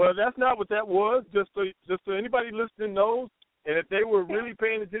 Well, that's not what that was. Just so anybody listening knows, and if they were really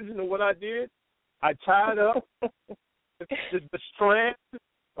paying attention to what I did, I tied up the strand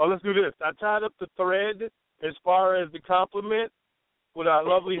Oh, let's do this. I tied up the thread as far as the compliment with our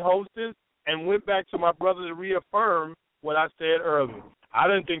lovely hostess and went back to my brother to reaffirm what I said earlier. I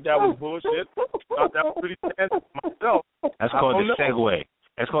didn't think that was bullshit. I thought that was pretty standard myself. That's called the segue.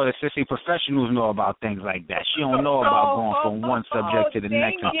 That's called the sissy professionals know about things like that. She don't know about going from one subject to the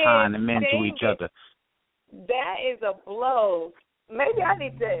next and tying them into each other. That is a blow. Maybe I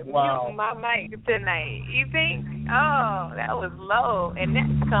need to mute my mic tonight. You think? Oh, that was low. And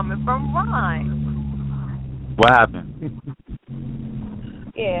that's coming from Ron. What happened?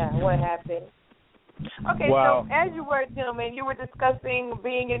 Yeah, what happened? Okay, so as you were, gentlemen, you were discussing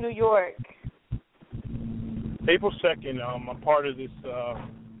being in New York. April 2nd, I'm part of this,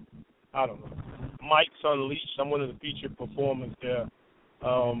 I don't know, Mike's Unleashed. I'm one of the featured performers there.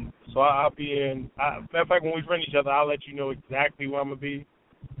 So I'll be in. Matter of fact, when we friend each other, I'll let you know exactly where I'm going to be.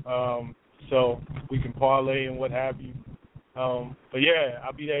 So we can parlay and what have you. But yeah,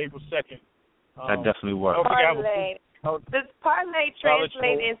 I'll be there April 2nd. That definitely works. Parlay. Does parlay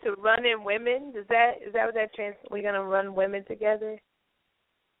translate into running women? Is that what that translates? We're going to run women together?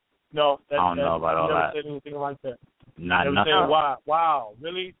 No, I don't know about all that. I never said anything like that. Not nothing. Saying, wow,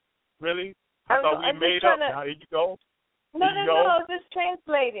 really? I thought we made up. Now, here you go. No, just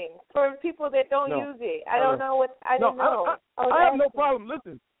translating for people that don't use it. I don't know what, I don't know. I have no problem.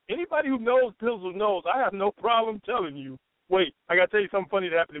 Listen, anybody who knows Pilsel knows I have no problem telling you. Wait, I got to tell you something funny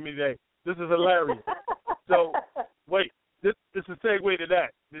that happened to me today. This is hilarious. So, wait, this is a segue to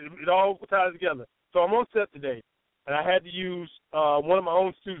that. It all ties together. So I'm on set today, and I had to use one of my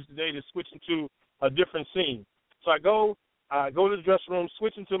own students today to switch into a different scene. So I go to the dressing room,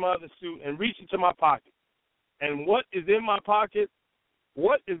 switch into my other suit, and reach into my pocket. And what is in my pocket?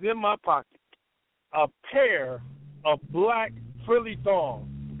 A pair of black frilly thongs.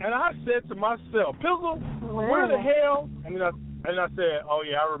 And I said to myself, Pizzle, where the hell? And I said, oh,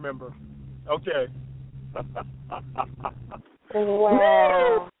 yeah, I remember. Okay.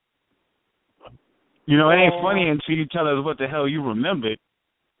 Wow. You know, it ain't funny until you tell us what the hell you remembered.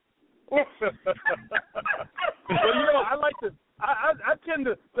 Well, you know, I like to, I tend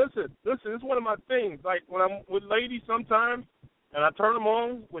to, listen, it's one of my things. Like, when I'm with ladies sometimes, and I turn them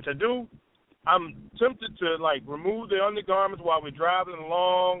on, which I do, I'm tempted to, like, remove their undergarments while we're driving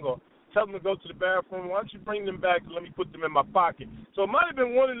along or tell them to go to the bathroom. Why don't you bring them back and let me put them in my pocket? So it might have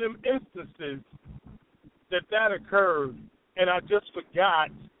been one of them instances that occurred, and I just forgot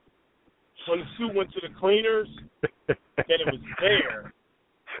when the suit went to the cleaners that it was there.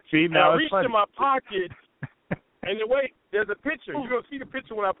 See, now I reached in my pocket, and wait, there's a picture. You're going to see the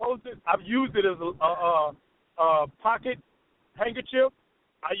picture when I post it. I've used it as a pocket handkerchief.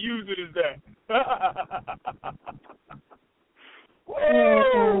 I use it as that.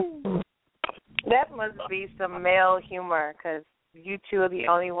 That must be some male humor, because you two are the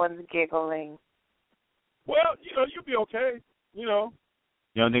only ones giggling. Well, you know, you'll be okay, you know.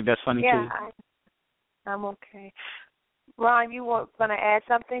 You don't think that's funny, too? Yeah, I'm okay. Ron, you were going to add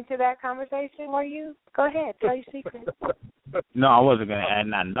something to that conversation, were you? Go ahead. Tell your secret. No, I wasn't going to add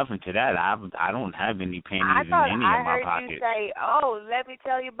nothing to that. I don't have any panties in any of my pockets. I heard you say, oh, let me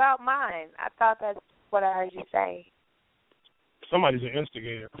tell you about mine. I thought that's what I heard you say. Somebody's an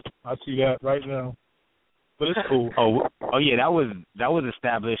instigator. I see that right now. But it's cool. Oh yeah, that was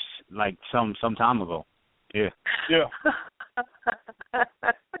established like some time ago. Yeah.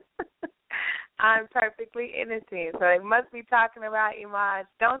 I'm perfectly innocent, so they must be talking about Iman.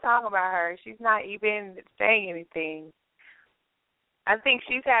 Don't talk about her. She's not even saying anything. I think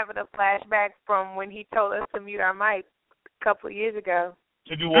she's having a flashback from when he told us to mute our mic a couple of years ago.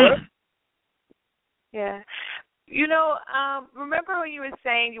 To do what? Yeah. You know, remember when you were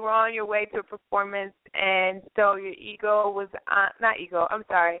saying you were on your way to a performance and so your ego was,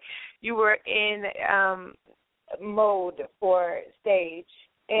 you were in mode for stage.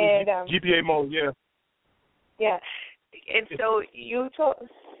 And G.P.A. mode, yeah. Yeah. And so you told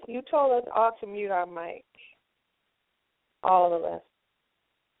us all to mute our mic. All of us.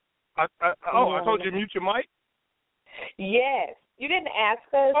 I told you to mute your mic? Yes. You didn't ask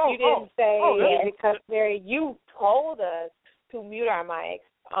us. You didn't say because you told us to mute our mics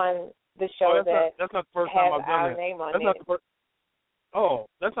on the show that's not the first time I've done our that. Name on that's it. not the first. Oh,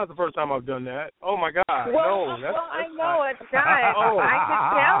 that's not the first time I've done that. Oh my God! Well, no, I know it's not. I could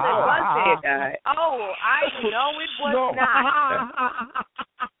tell it wasn't. Oh, I know it was not.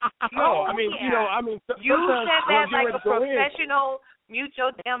 No, I mean, you said that like a professional. Mute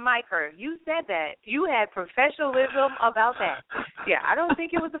your damn micer. You said that. You had professionalism about that. Yeah, I don't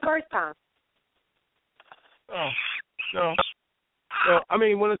think it was the first time. Oh, no. I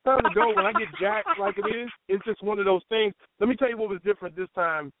mean, when it's time to go, when I get jacked like it is, it's just one of those things. Let me tell you what was different this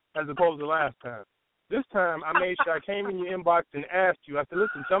time as opposed to last time. This time, I made sure I came in your inbox and asked you. I said,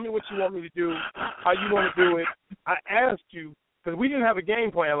 listen, tell me what you want me to do, how you want to do it. I asked you, because we didn't have a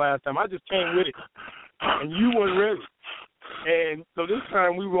game plan last time. I just came with it, and you weren't ready. And so this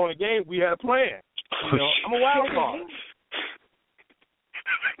time we were on a game. We had a plan. You know, I'm a wild card.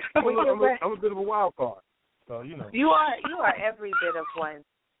 I'm a bit of a wild card. So, you know. You are every bit of one.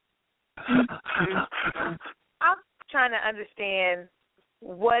 I'm trying to understand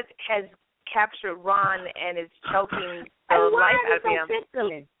what has captured Ron and is choking the life out of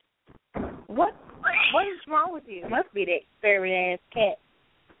him. What is wrong with you? Must be that furry ass cat.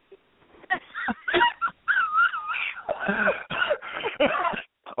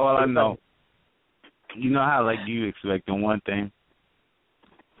 All I know, you know how like you expecting one thing,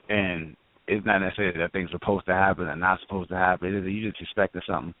 and it's not necessarily that thing's supposed to happen or not supposed to happen. It's you just expecting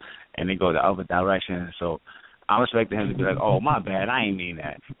something, and they go the other direction. So I'm expecting him to be like, "Oh, my bad, I ain't mean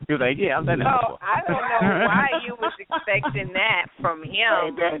that." He was like, "Yeah, I've done that before." I don't know why you was expecting that from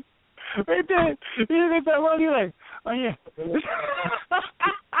him. They did. They thought, well, you're like, oh yeah.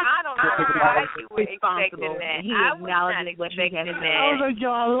 I don't know why you were expecting that. I was not expecting that. I was like,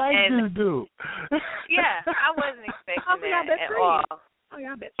 yo, I like this dude. Yeah, I wasn't expecting that at all. Oh,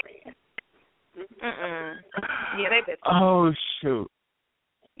 y'all best friends. Yeah, they best friends. Oh shoot.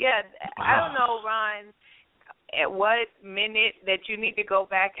 Yeah, I don't know, Ron, at what minute that you need to go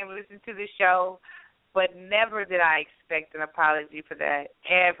back and listen to the show. But never did I expect an apology for that,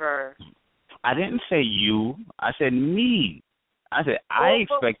 ever. I didn't say you. I said me. I said I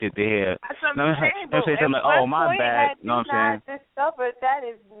expected to hear. That's what I'm saying. But say something like, oh, my bad. You know what I'm saying? Discovered that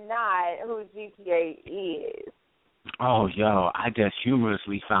is not who G.P.A. is. Oh, yo, I just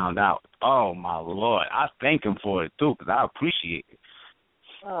humorously found out. Oh, my Lord. I thank him for it, too, because I appreciate it.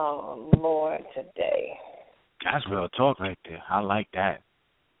 Oh, Lord, today. That's real talk right there. I like that.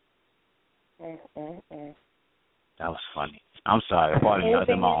 That was funny. I'm sorry. Pardon me. I was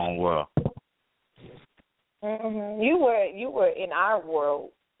in my own world. You were in our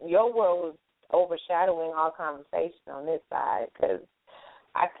world. Your world was overshadowing our conversation on this side because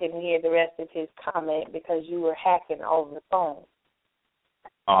I couldn't hear the rest of his comment because you were hacking over the phone.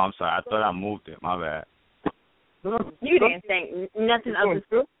 Oh, I'm sorry. I thought I moved it. My bad. You didn't think nothing of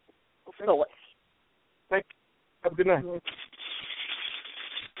the sort. Thank you. Have a good night.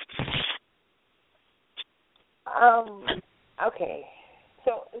 Okay.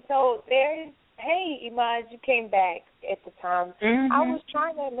 So there's, hey, Imaj, you came back at the time. I was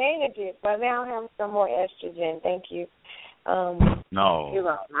trying to manage it, but now I have some more estrogen. Thank you. No. You're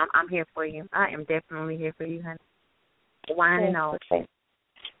welcome. I'm here for you. I am definitely here for you, honey. Wine and all.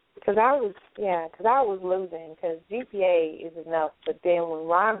 Because I was losing, because G.P.A. is enough, but then when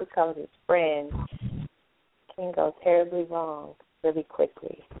Ron becomes his friend, it can go terribly wrong really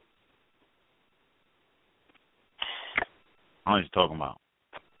quickly. What are you talking about?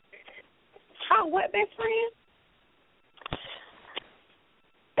 Oh, what, best friend?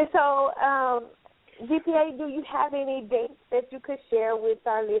 And so, G.P.A., do you have any dates that you could share with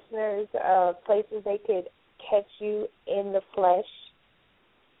our listeners, places they could catch you in the flesh,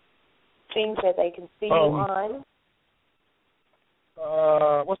 things that they can see you on?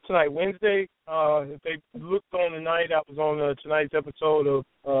 What's tonight? Wednesday? If they looked on tonight, I was on tonight's episode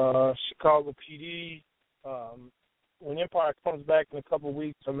of Chicago PD. When Empire comes back in a couple of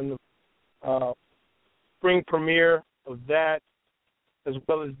weeks, I'm in the spring premiere of that, as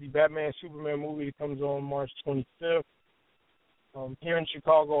well as the Batman Superman movie that comes on March 25th. Here in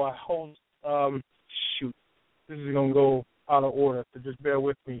Chicago, I host, this is going to go out of order, so just bear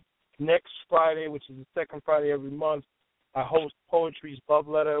with me. Next Friday, which is the second Friday every month, I host Poetry's Love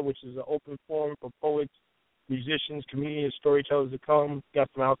Letter, which is an open forum for poets, musicians, comedians, storytellers to come. Got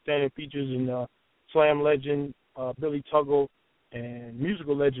some outstanding features in slam legend Billy Tuggle and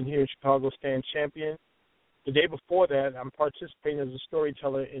musical legend here in Chicago, Stan Champion. The day before that, I'm participating as a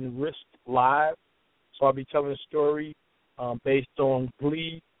storyteller in Risk Live. So I'll be telling a story based on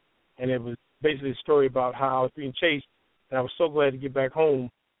Glee, and it was basically a story about how I was being chased, and I was so glad to get back home.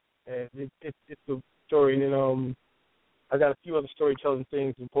 And it's a story, and then I got a few other storytelling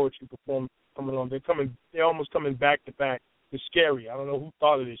things and poetry performance coming on. They're almost coming back to back. It's scary. I don't know who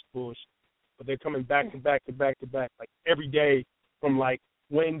thought of this bullshit, but they're coming back to back to back to back, like every day from like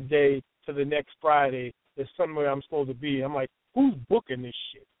Wednesday to the next Friday. There's somewhere I'm supposed to be. I'm like, who's booking this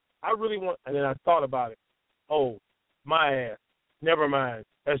shit? I really want, and then I thought about it. Oh, my ass. Never mind.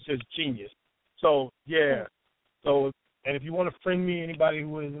 That's just genius. So, yeah. So, and if you want to friend me, anybody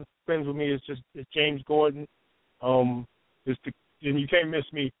who is friends with me, it's James Gordon. It's the and you can't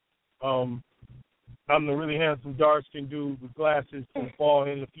miss me. I'm the really handsome, dark-skinned dude with glasses and bald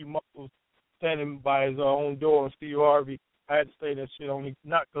head and a few muscles standing by his own door on Steve Harvey. I had to say that shit only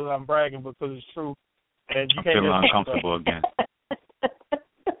not because I'm bragging, but because it's true. And you I'm can't feeling miss uncomfortable again.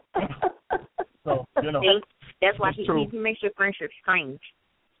 So, you know. That's why he makes your friendship strange.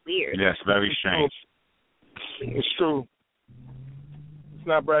 Weird. Yes, very strange. It's true. It's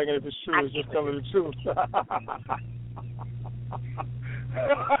not bragging if it's true. It's just telling the truth.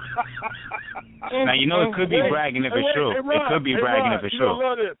 Now, you know it could be bragging if it's true. Ron, it could be bragging if it's true. You're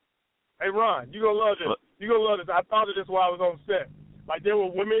going to love this. Hey, Ron, you're going to love this. You're going to love this. I thought of this while I was on set. Like, there were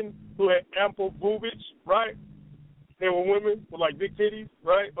women who had ample boobage, right? There were women with, like, big titties,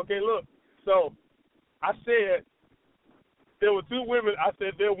 right? Okay, look. So, I said, there were two women. I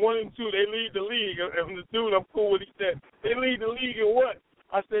said, they're 1 and 2. They lead the league. And the dude I'm cool with, he said, they lead the league in what?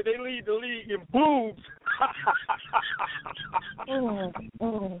 I said, they lead the league in boobs.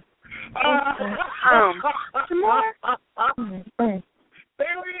 Some more?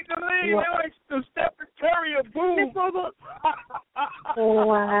 They lead the league. They're like the Stephen Curry of boobs.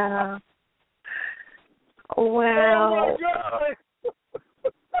 Wow. Wow.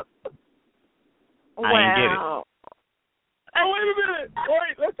 Oh, my God. I ain't get it. Wow. Oh, wait a minute.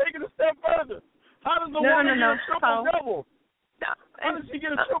 Wait, let's take it a step further. How does the woman get a triple-double? How does she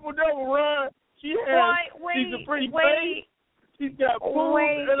get a triple-double, Ron? She's a pretty face. She's got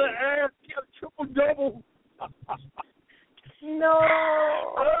boobs and an ass. She got a triple-double. No,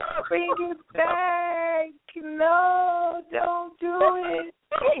 bring it back. No, don't do it.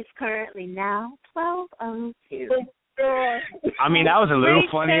 It's currently now 12:02. I mean, that was a little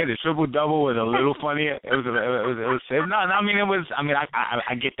funnier. The triple double was a little funnier. It was. No. I mean, it was. I mean,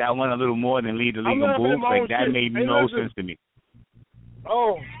 I get that one a little more than lead the league in boobs. Like that made no sense to me.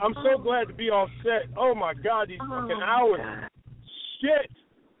 Oh, I'm so glad to be on set. Oh my God, these fucking hours. God. Shit.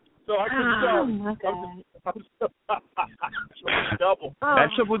 So I can tell. Double. That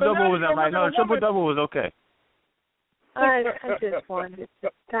triple double was right. No, the triple double was okay. I just wanted to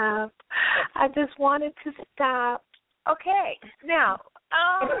stop. I just wanted to stop. Okay, now,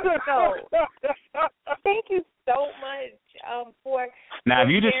 so thank you so much for. Now, if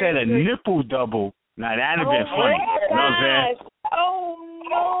you just said a nipple double, now that'd have been funny. You know what I'm saying? Oh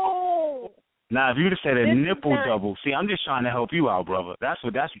no. Now, if you just said a nipple double, see, I'm just trying to help you out, brother. That's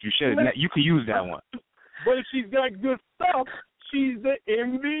what you should. You could use that one. But if she's got good stuff, she's the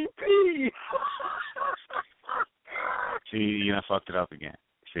MVP. See, you done fucked it up again.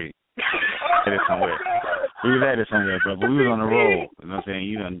 See, had it somewhere. We was at it somewhere, bro. But we was on the road. You know what I'm saying?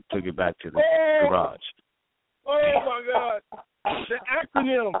 You done took it back to the garage. Oh my God! The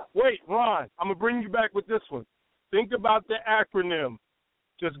acronym. Wait, Ron, I'm gonna bring you back with this one. Think about the acronym.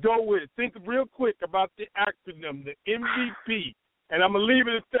 Just go with it. Think real quick about the acronym, the MVP, and I'm gonna leave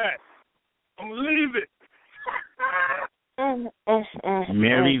it at that. I'm gonna leave it.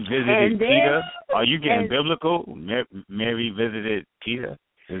 Mary visited Peter. Are you getting biblical? Mary visited Peter.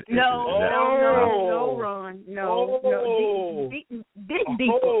 No, Ron. No. Dig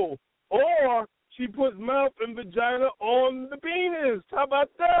deeper. Or she puts mouth and vagina on the penis. How about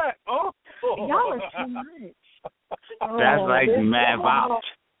that? Oh. Y'all are too much. That's like Mad Ops.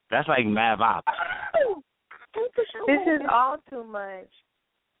 That's like Mad Ops. This is all too much.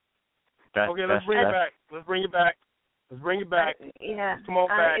 Okay, let's bring it back. Yeah. Come on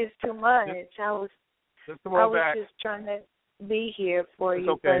back. It's too much. I was just trying to be here for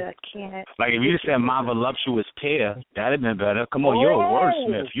you, but I can't. Like if you just said my voluptuous tear, that'd have been better. Come on, you're a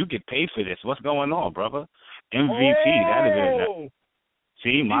wordsmith. You get paid for this. What's going on, brother? MVP, that'd have been better.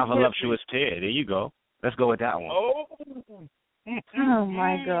 See, my voluptuous tear. There you go. Let's go with that one. Oh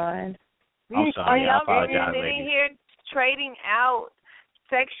my God. I'm sorry. I apologize, Are y'all sitting here trading out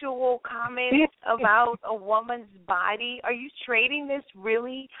sexual comments about a woman's body? Are you trading this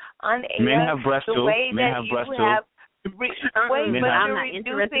really on air? Men have breasts too. Men have breasts too. But I'm you're not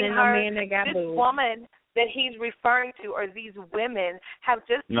interested in no her, man that got this boobs. woman that he's referring to, or these women, have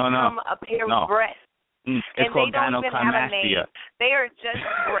just become a pair of breasts. It's and called they don't even have a name. gynecomastia. They are just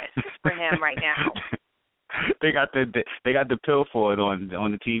breasts for him right now. They got the pill for it on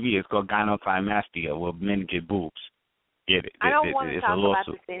the TV. It's called gynecomastia, where men get boobs. Get it? I don't want to talk about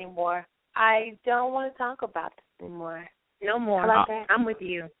this anymore. I don't want to talk about this anymore. No more. How about that? I'm with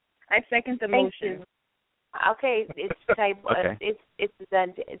you. I second the motion. Okay, it's it's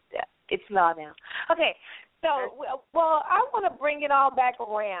done. It's law now. Okay, so well, I want to bring it all back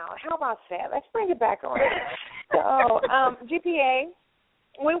around. How about that? Let's bring it back around. So, G.P.A.,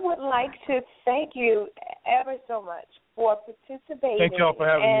 we would like to thank you ever so much for participating. Thank y'all for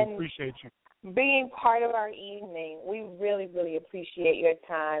having me. Appreciate you. being part of our evening. We really, really appreciate your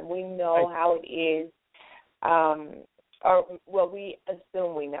time. We know how it is, we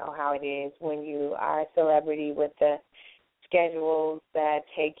assume we know how it is when you are a celebrity with the schedules that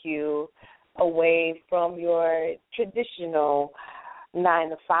take you away from your traditional 9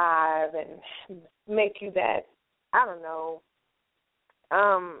 to 5 and make you that, I don't know,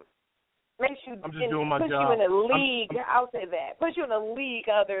 makes you I'm just doing my push job. you in a league. I'll say that. Push you in a league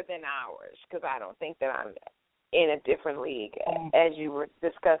other than ours, because I don't think that I'm in a different league, as you were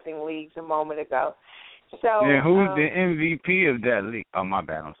discussing leagues a moment ago. So, who's the MVP of that league? Oh, my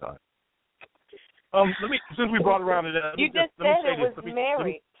bad. I'm sorry. Since we brought around to that, you just said it was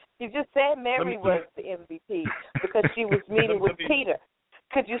Mary. You just said Mary was the MVP because she was meeting with Peter.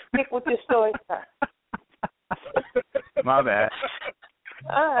 Could you stick with your story, sir? My bad.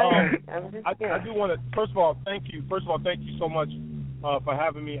 I do want to, first of all, thank you so much for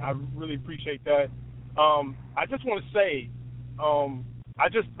having me. I really appreciate that. I just want to say, I'm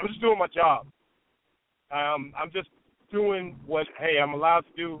just doing my job. I'm just doing what, I'm allowed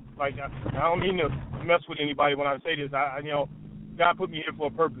to do. Like, I don't mean to mess with anybody when I say this. God put me here for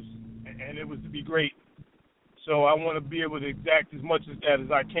a purpose, and it was to be great. So I want to be able to exact as much as that as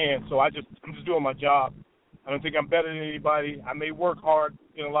I can. So I'm just doing my job. I don't think I'm better than anybody. I may work hard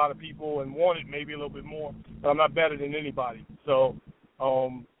than a lot of people and want it maybe a little bit more, but I'm not better than anybody. So,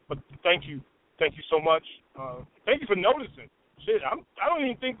 but thank you so much. Thank you for noticing. Shit, I didn't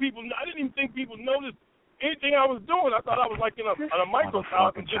even think people noticed anything I was doing. I thought I was like in a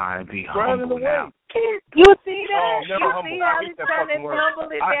microcosm just grinding away. Now. You see that? You see how he's trying to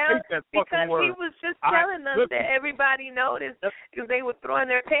tumble it down? Because he was just telling us that everybody noticed because they were throwing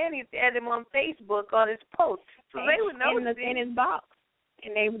their panties at him on Facebook on his post. So they would notice in his box.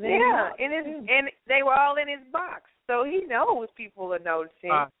 And they was and they were all in his box. So he knows people are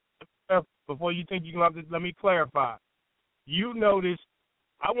noticing. Before you think you can let me clarify. You noticed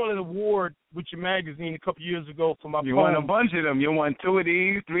I won an award with your magazine a couple years ago for my You poem. won a bunch of them. You won 2 of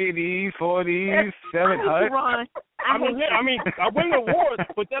these, 3 of these, 4 of these, 7 huts. I win awards,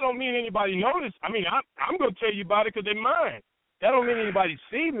 but that don't mean anybody noticed. I'm going to tell you about it because they're mine. That don't mean anybody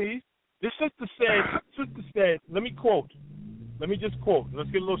see me. This sister said, let me quote. Let me just quote.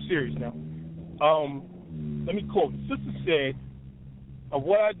 Let's get a little serious now. Let me quote. The sister said, of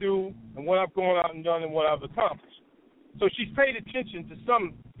what I do and what I've gone out and done and what I've accomplished. So she's paid attention to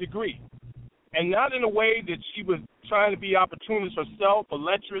some degree, and not in a way that she was trying to be opportunist herself or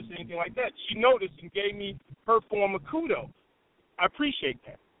lecherous or anything like that. She noticed and gave me her form of kudos. I appreciate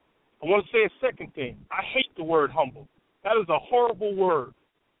that. I want to say a second thing. I hate the word humble. That is a horrible word,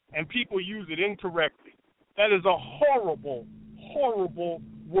 and people use it incorrectly. That is a horrible, horrible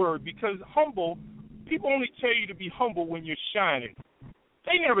word because humble, people only tell you to be humble when you're shining.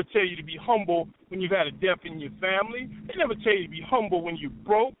 They never tell you to be humble when you've had a death in your family. They never tell you to be humble when you're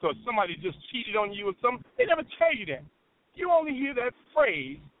broke or somebody just cheated on you or something. They never tell you that. You only hear that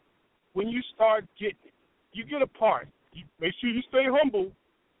phrase when you start getting it. You get a part. You make sure you stay humble.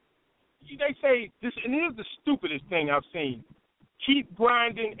 They say this, and here's the stupidest thing I've seen. Keep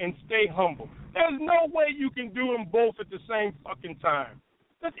grinding and stay humble. There's no way you can do them both at the same fucking time.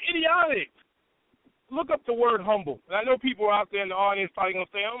 That's idiotic. Look up the word humble. And I know people out there in the audience probably going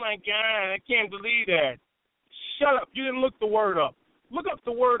to say, oh, my God, I can't believe that. Shut up. You didn't look the word up. Look up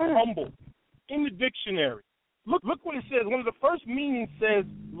the word humble in the dictionary. Look what it says. One of the first meanings says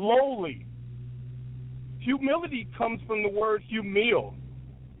lowly. Humility comes from the word humil,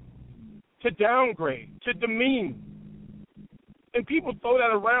 to downgrade, to demean. And people throw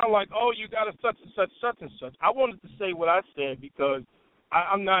that around like, oh, you got a such and such, such and such. I wanted to say what I said because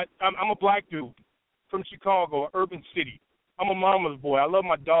I'm a black dude from Chicago, an urban city. I'm a mama's boy. I love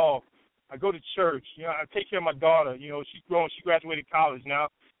my dog. I go to church. I take care of my daughter. She's grown. She graduated college now.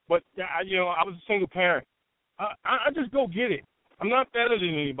 But, I was a single parent. I just go get it. I'm not better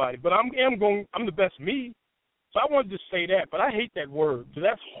than anybody, but I'm the best me. So I wanted to say that, but I hate that word because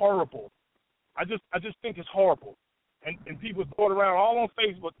that's horrible. I just think it's horrible. And people throw it around all on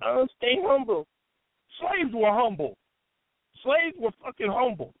Facebook. Oh, stay humble. Slaves were humble. Slaves were fucking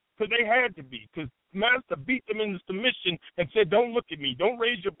humble because they had to be because master beat them into submission and said, don't look at me. Don't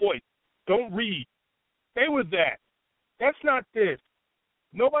raise your voice. Don't read. They were that. That's not this.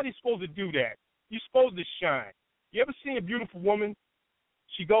 Nobody's supposed to do that. You're supposed to shine. You ever seen a beautiful woman?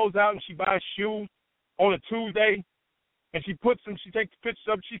 She goes out and she buys shoes on a Tuesday, and she takes pictures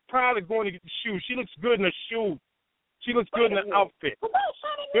of them. She's proud of going to get the shoes. She looks good in her shoes. She looks good in her outfit.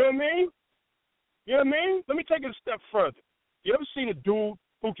 You know what I mean? You know what I mean? Let me take it a step further. You ever seen a dude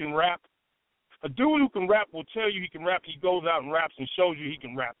who can rap? A dude who can rap will tell you he can rap. He goes out and raps and shows you he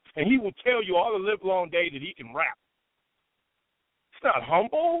can rap. And he will tell you all the live long day that he can rap. It's not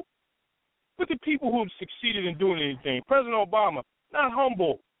humble. Look at people who have succeeded in doing anything. President Obama, not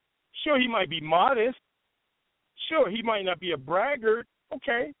humble. Sure, he might be modest. Sure, he might not be a braggart.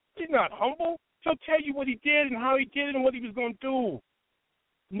 Okay, he's not humble. He'll tell you what he did and how he did it and what he was going to do.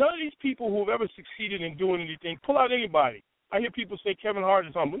 None of these people who have ever succeeded in doing anything, pull out anybody. I hear people say Kevin Hart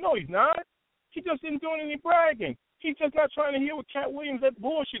is humble. No, he's not. He just isn't doing any bragging. He's just not trying to hear what Cat Williams, that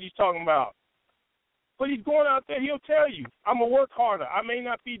bullshit he's talking about. But he's going out there, he'll tell you, I'm going to work harder. I may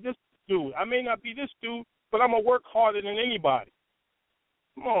not be this dude. I may not be this dude, but I'm going to work harder than anybody.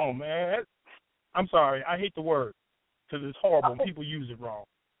 Come on, man. I'm sorry. I hate the word because it's horrible and people use it wrong.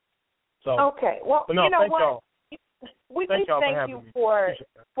 So, okay. Well, no, you know thank what? Y'all. We thank you for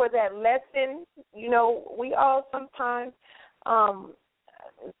that lesson. You know, we all sometimes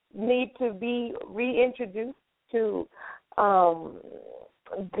need to be reintroduced to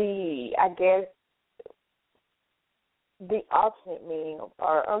the alternate meaning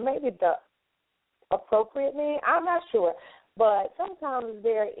or maybe the appropriate meaning. I'm not sure. But sometimes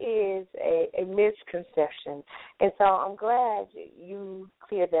there is a misconception. And so I'm glad you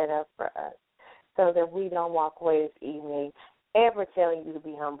cleared that up for us so that we don't walk away this evening ever telling you to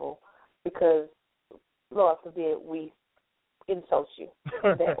be humble because, Lord forbid, we insult you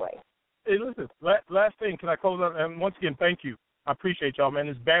that way. Hey, listen, last thing, can I close out? And once again, thank you. I appreciate y'all, man.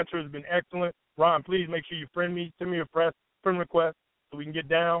 This banter has been excellent. Ron, please make sure you friend me. Send me a friend request so we can get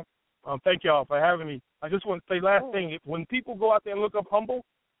down. Thank y'all for having me. I just want to say last thing. When people go out there and look up humble,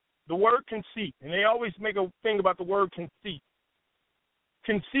 the word conceit, and they always make a thing about the word conceit.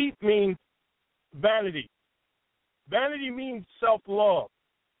 Conceit means vanity. Vanity means self-love.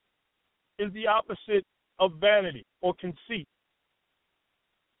 Is the opposite of vanity or conceit.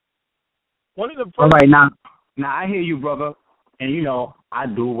 One of the first. All right, now I hear you, brother, and you know I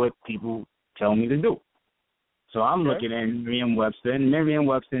do what people tell me to do. So I'm looking at Merriam-Webster, and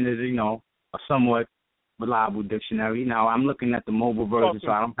Merriam-Webster is, you know, a somewhat reliable dictionary. Now, I'm looking at the mobile version,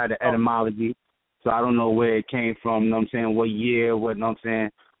 so I don't have the etymology, so I don't know where it came from, you know what I'm saying, what year, what, you know what I'm saying,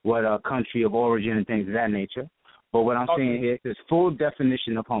 what country of origin and things of that nature. But what I'm saying here is full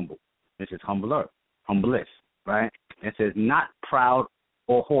definition of humble. This is humbler, humblest, right? It says not proud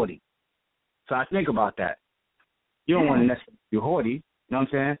or haughty. So I think about that. You don't want to necessarily be haughty, you know what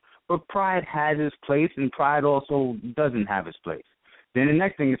I'm saying? But pride has its place, and pride also doesn't have its place. Then the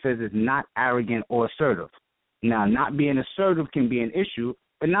next thing it says is not arrogant or assertive. Now, not being assertive can be an issue,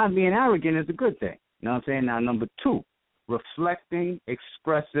 but not being arrogant is a good thing. You know what I'm saying? Now, number 2, reflecting,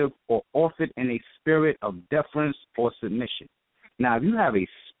 expressive, or offered in a spirit of deference or submission. Now, if you have a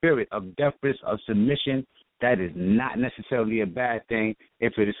spirit of deference or submission, that is not necessarily a bad thing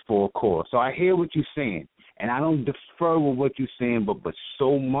if it is for a cause. So I hear what you're saying. And I don't defer with what you're saying, but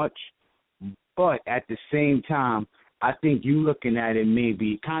so much. But at the same time, I think you looking at it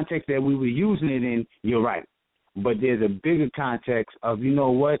maybe context that we were using it in, you're right. But there's a bigger context of, you know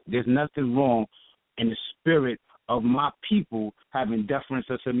what, there's nothing wrong in the spirit of my people having deference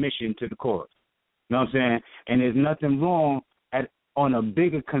or submission to the cause. You know what I'm saying? And there's nothing wrong on a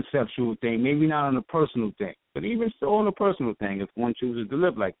bigger conceptual thing, maybe not on a personal thing, but even still on a personal thing if one chooses to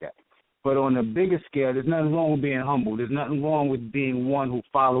live like that. But on a bigger scale, there's nothing wrong with being humble. There's nothing wrong with being one who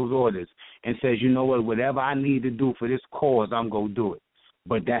follows orders and says, you know what, whatever I need to do for this cause, I'm going to do it.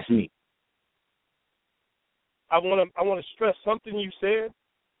 But that's me. I want to stress something you said.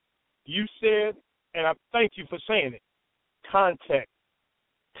 You said, and I thank you for saying it, context.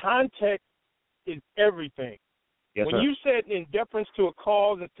 Context is everything. Yes, when sir. you said in deference to a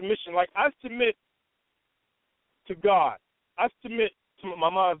cause and submission, like I submit to God. I submit to my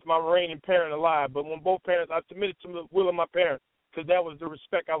mom's my reigning parent alive, but when both parents, I submitted to the will of my parents because that was the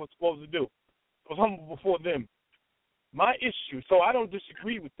respect I was supposed to do. I was humble before them. My issue, so I don't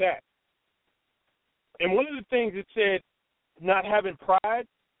disagree with that. And one of the things it said, not having pride,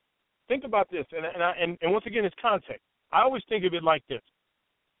 think about this, and once again, it's context. I always think of it like this.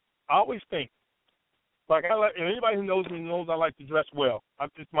 I always think, and anybody who knows me knows I like to dress well.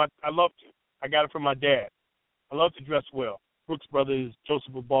 I love to. I got it from my dad. I love to dress well. Brooks Brothers,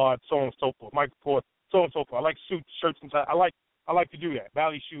 Joseph Bobbard, so on and so forth. Michael Kors, so on and so forth. I like suits, shirts, and ties. I like to do that.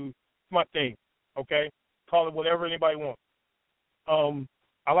 Valley shoes, it's my thing. Okay, call it whatever anybody wants.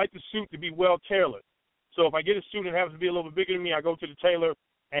 I like the suit to be well tailored. So if I get a suit and it happens to be a little bit bigger than me, I go to the tailor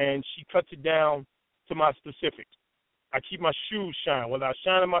and she cuts it down to my specifics. I keep my shoes shine. Whether I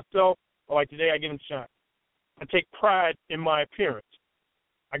shine on myself or like today I get them shine. I take pride in my appearance.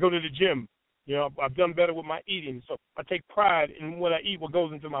 I go to the gym. You know, I've done better with my eating, so I take pride in what I eat, what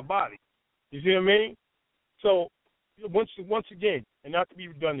goes into my body. You see what I mean? So once again, and not to be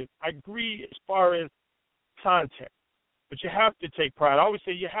redundant, I agree as far as content, but you have to take pride. I always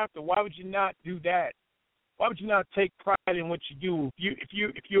say you have to. Why would you not do that? Why would you not take pride in what you do? If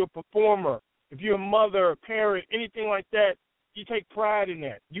you're a performer, if you're a mother, a parent, anything like that, you take pride in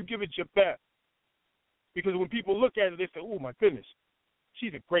that. You give it your best. Because when people look at it, they say, "Oh my goodness,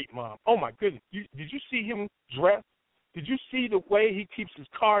 she's a great mom. Oh my goodness, did you see him dressed? Did you see the way he keeps his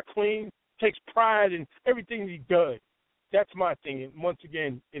car clean? Takes pride in everything he does." That's my thing. And once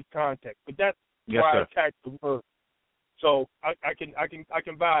again, it's context. But that's why I attack the word. So I can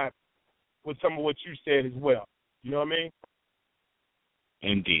vibe with some of what you said as well. You know what I mean?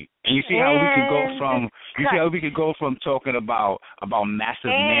 Indeed. And you see how we could go from talking about massive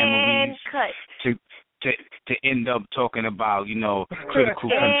memories to end up talking about, critical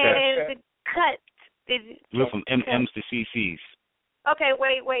concepts. We're from MMs to CCs. Okay,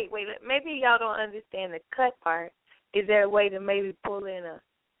 wait. Maybe y'all don't understand the cut part. Is there a way to maybe pull in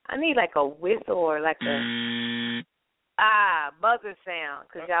I need like a whistle or like a buzzer sound,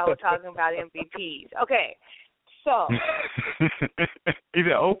 because y'all were talking about MVPs. Okay, so. He's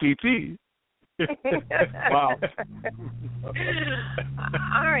an OPP. Wow.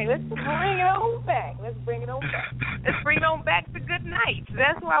 All right, let's bring it on back. Let's bring it on back to Good Night.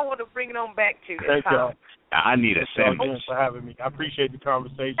 That's what I want to bring it on back to. Thank y'all. I need a sandwich. Thanks for having me. I appreciate the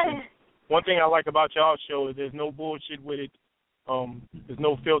conversation. One thing I like about y'all show is there's no bullshit with it. There's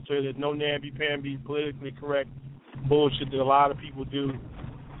no filter. There's no namby-pamby, politically correct bullshit that a lot of people do.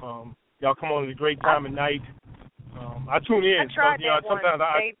 Y'all come on at a great time at night. I tune in. Sometimes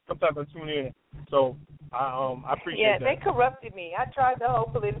I tune in. So I appreciate that. Yeah, they corrupted me. I tried the whole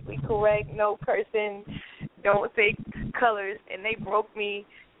politically correct, no cursing, don't say colors, and they broke me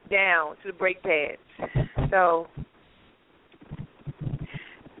down to the brake pads. So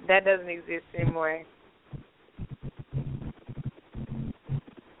that doesn't exist anymore.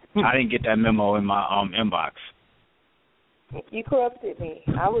 I didn't get that memo in my inbox. You corrupted me.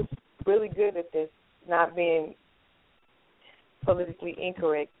 I was really good at this, not being politically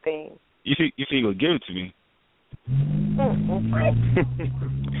incorrect thing. You think you would give it to me?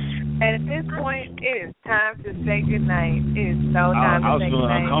 And at this point, it is time to say goodnight. It is so time I was to say feeling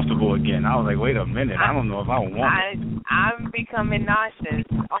goodnight. uncomfortable again. I was like, wait a minute. I don't know if I want it. I'm becoming nauseous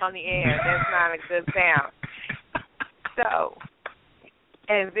on the air. That's not a good sound. So,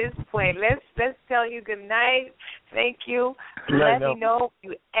 at this point, let's tell you good night. Thank you. Let me know if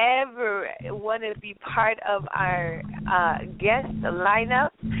you ever want to be part of our guest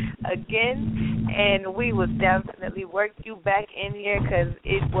lineup again, and we will definitely work you back in here because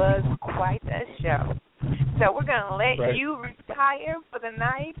it was quite a show. So we're going to let you retire for the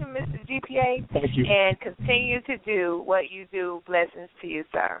night, Mr. G.P.A. Thank you. And continue to do what you do. Blessings to you,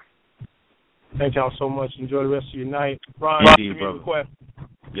 sir. Thank y'all so much. Enjoy the rest of your night. Ron, give me a request.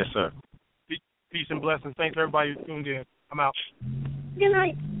 Yes, sir. Peace and blessings. Thanks, everybody who tuned in. I'm out. Good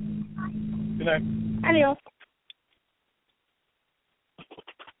night. Good night. Adios.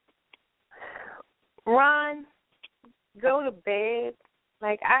 Ron, go to bed.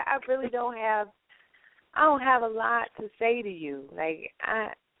 Like, I really don't have a lot to say to you. Like,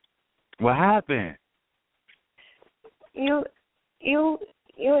 What happened? You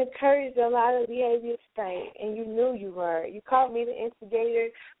encouraged a lot of behavior tonight, and you knew you were. You called me the instigator,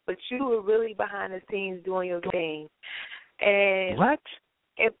 but you were really behind the scenes doing your thing. And what?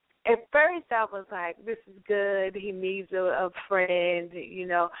 At first, I was like, this is good. He needs a friend,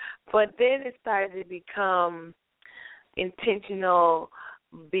 But then it started to become intentional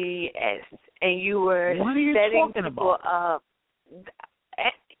BS, and you were setting people up.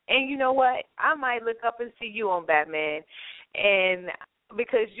 And you know what? I might look up and see you on Batman, and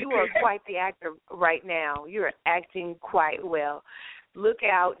because you are quite the actor right now. You're acting quite well. Look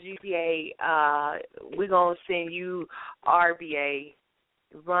out, G.P.A. We're going to send you RBA,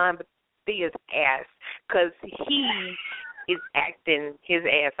 Ron Thea's ass, because he is acting his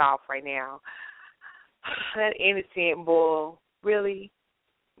ass off right now. That innocent boy, really,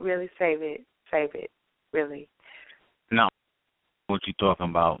 really save it, really. No, what you talking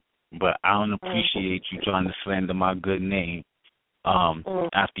about, but I don't appreciate you trying to slander my good name.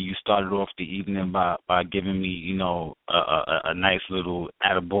 After you started off the evening by giving me, a nice little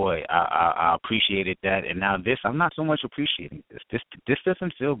attaboy, I appreciated that, and now this, I'm not so much appreciating this. This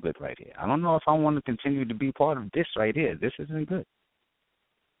doesn't feel good right here. I don't know if I want to continue to be part of this right here. This isn't good.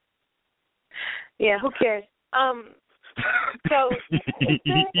 Yeah, who cares? So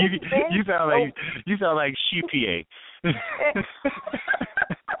you sound like G.P.A.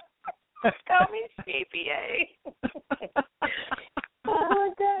 Call me G.P.A. Oh my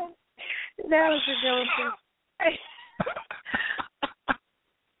God. That was a good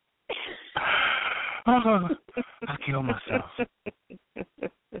one. I killed myself.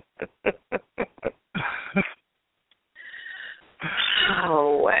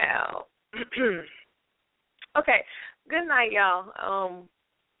 Oh, wow. Okay. Good night, y'all.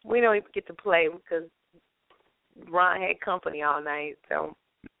 We don't even get to play because Ron had company all night, so.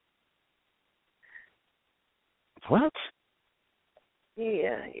 What?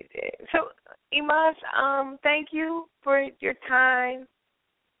 Yeah, he did. So, Imaj, thank you for your time.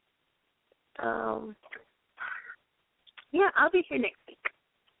 Yeah, I'll be here next week.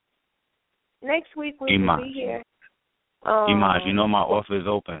 Next week we will be here. Imaj, you know my office is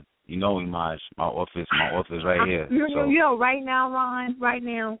open. You know, Imaj, my office right here. You know, right now, Ron, right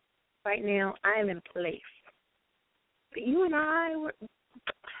now, I am in a place. But you and I were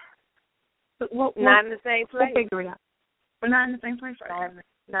not in the same place. We'll figure it out. We're not in the same place right now.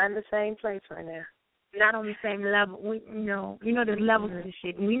 Not in the same place right now. Not on the same level. You know, there's levels of this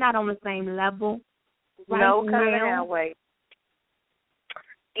shit. We're not on the same level. Right no kind of that way.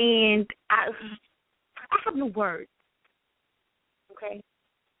 And I have no words. Okay?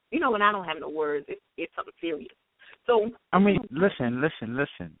 You know, when I don't have no words, it's something serious. So I mean, listen.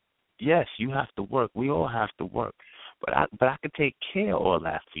 Yes, you have to work. We all have to work. But I could take care of all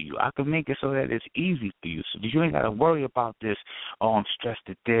that for you. I could make it so that it's easy for you. So you ain't got to worry about this. Oh, I'm stressed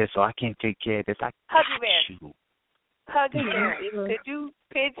at this, so I can't take care of this. I got you. Hug you. Could you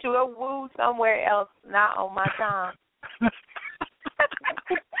pitch your woo somewhere else, not on my time? Not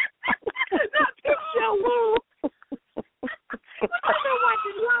pitch your woo.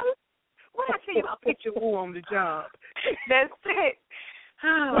 What I tell you about pitch your woo on the job? That's it.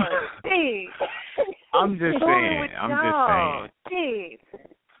 Oh, geez. I'm just saying. Geez.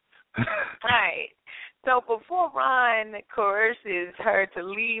 Right. So before Ron coerces her to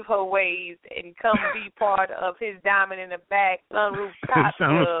leave her ways and come be part of his diamond in the back sunroof top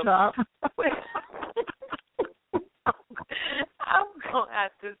club, I'm going to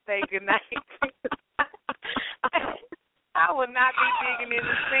have to say goodnight. I will not be digging in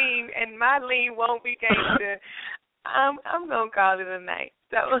the scene, and my lean won't be gangster. I'm gonna call it a night.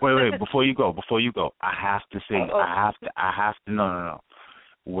 So. Wait, before you go, I have to say, no.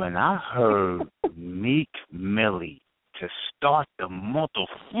 When I heard Meek Millie to start the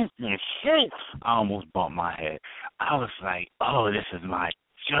motherfucking show, I almost bumped my head. I was like, oh, this is my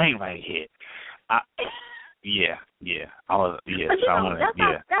joint right here. Yeah. That's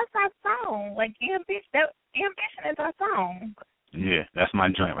our song. Like Ambition is our song. Yeah, that's my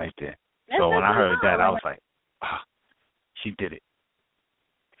joint right there. So when I heard that, I was like, she did it.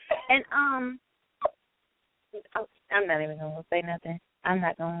 And I'm not even gonna say nothing. I'm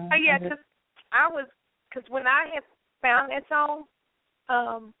not gonna. Oh yeah, because when I had found that song,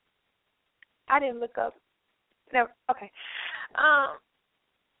 I didn't look up. Never. Okay.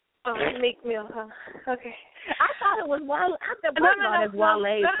 Meek Mill, huh? Okay. I thought it was Wale. I thought it was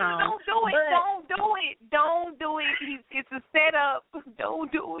Wale's song. Don't do it. It's a setup.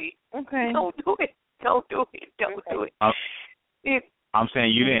 Don't do it. Okay. Don't do it. I'm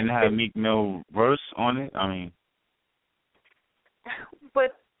saying you didn't have Meek Mill verse on it. I mean,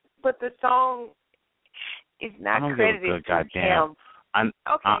 but the song is not credited to him. I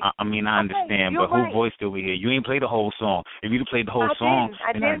mean, I understand, but who voiced it over here? You ain't played the whole song. If you'd played the whole song,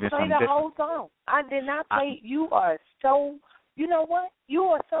 I didn't play the whole song. I did not play. You are so. You know what? You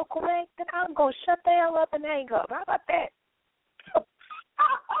are so correct that I'm gonna shut the hell up and hang up. How about that?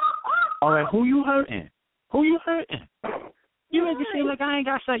 All right, who you hurting? You make it seem like I ain't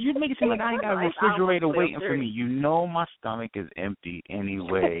got something. You make it seem like I ain't got a refrigerator waiting for me. You know my stomach is empty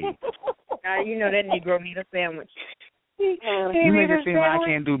anyway. You know that Negro need a sandwich. You make it seem like I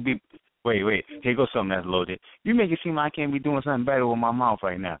can't do. Wait. Here goes something that's loaded. You make it seem like I can't be doing something better with my mouth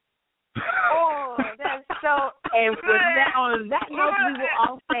right now. Oh, that's so. And on that note, we will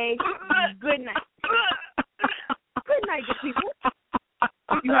all say good night. Good night, good people.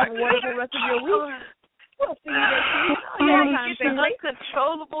 You have a wonderful rest of your week. We'll see you next week. It's an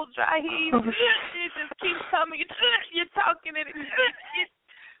uncontrollable dry heave. It just keeps coming. You're talking and it.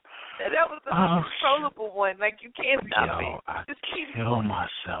 That was an uncontrollable one. Like, you can't stop it. I kill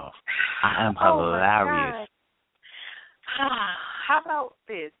myself. I am hilarious. How about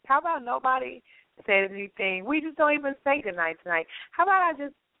this? How about nobody said anything? We just don't even say goodnight tonight. How about I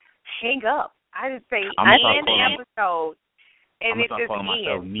just hang up? I just say, I end the episode. And I'm going to start calling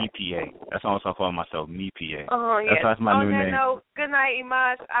myself G.P.A. That's all I'm going to call myself, G.P.A. Oh, yeah. That's my new name. Good night,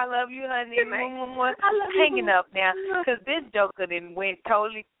 Imaj. I love you, honey. I'm hanging up now because this joker then went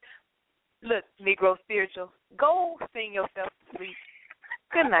totally. Look, Negro spiritual. Go sing yourself to sleep.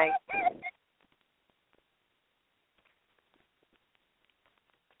 Good night.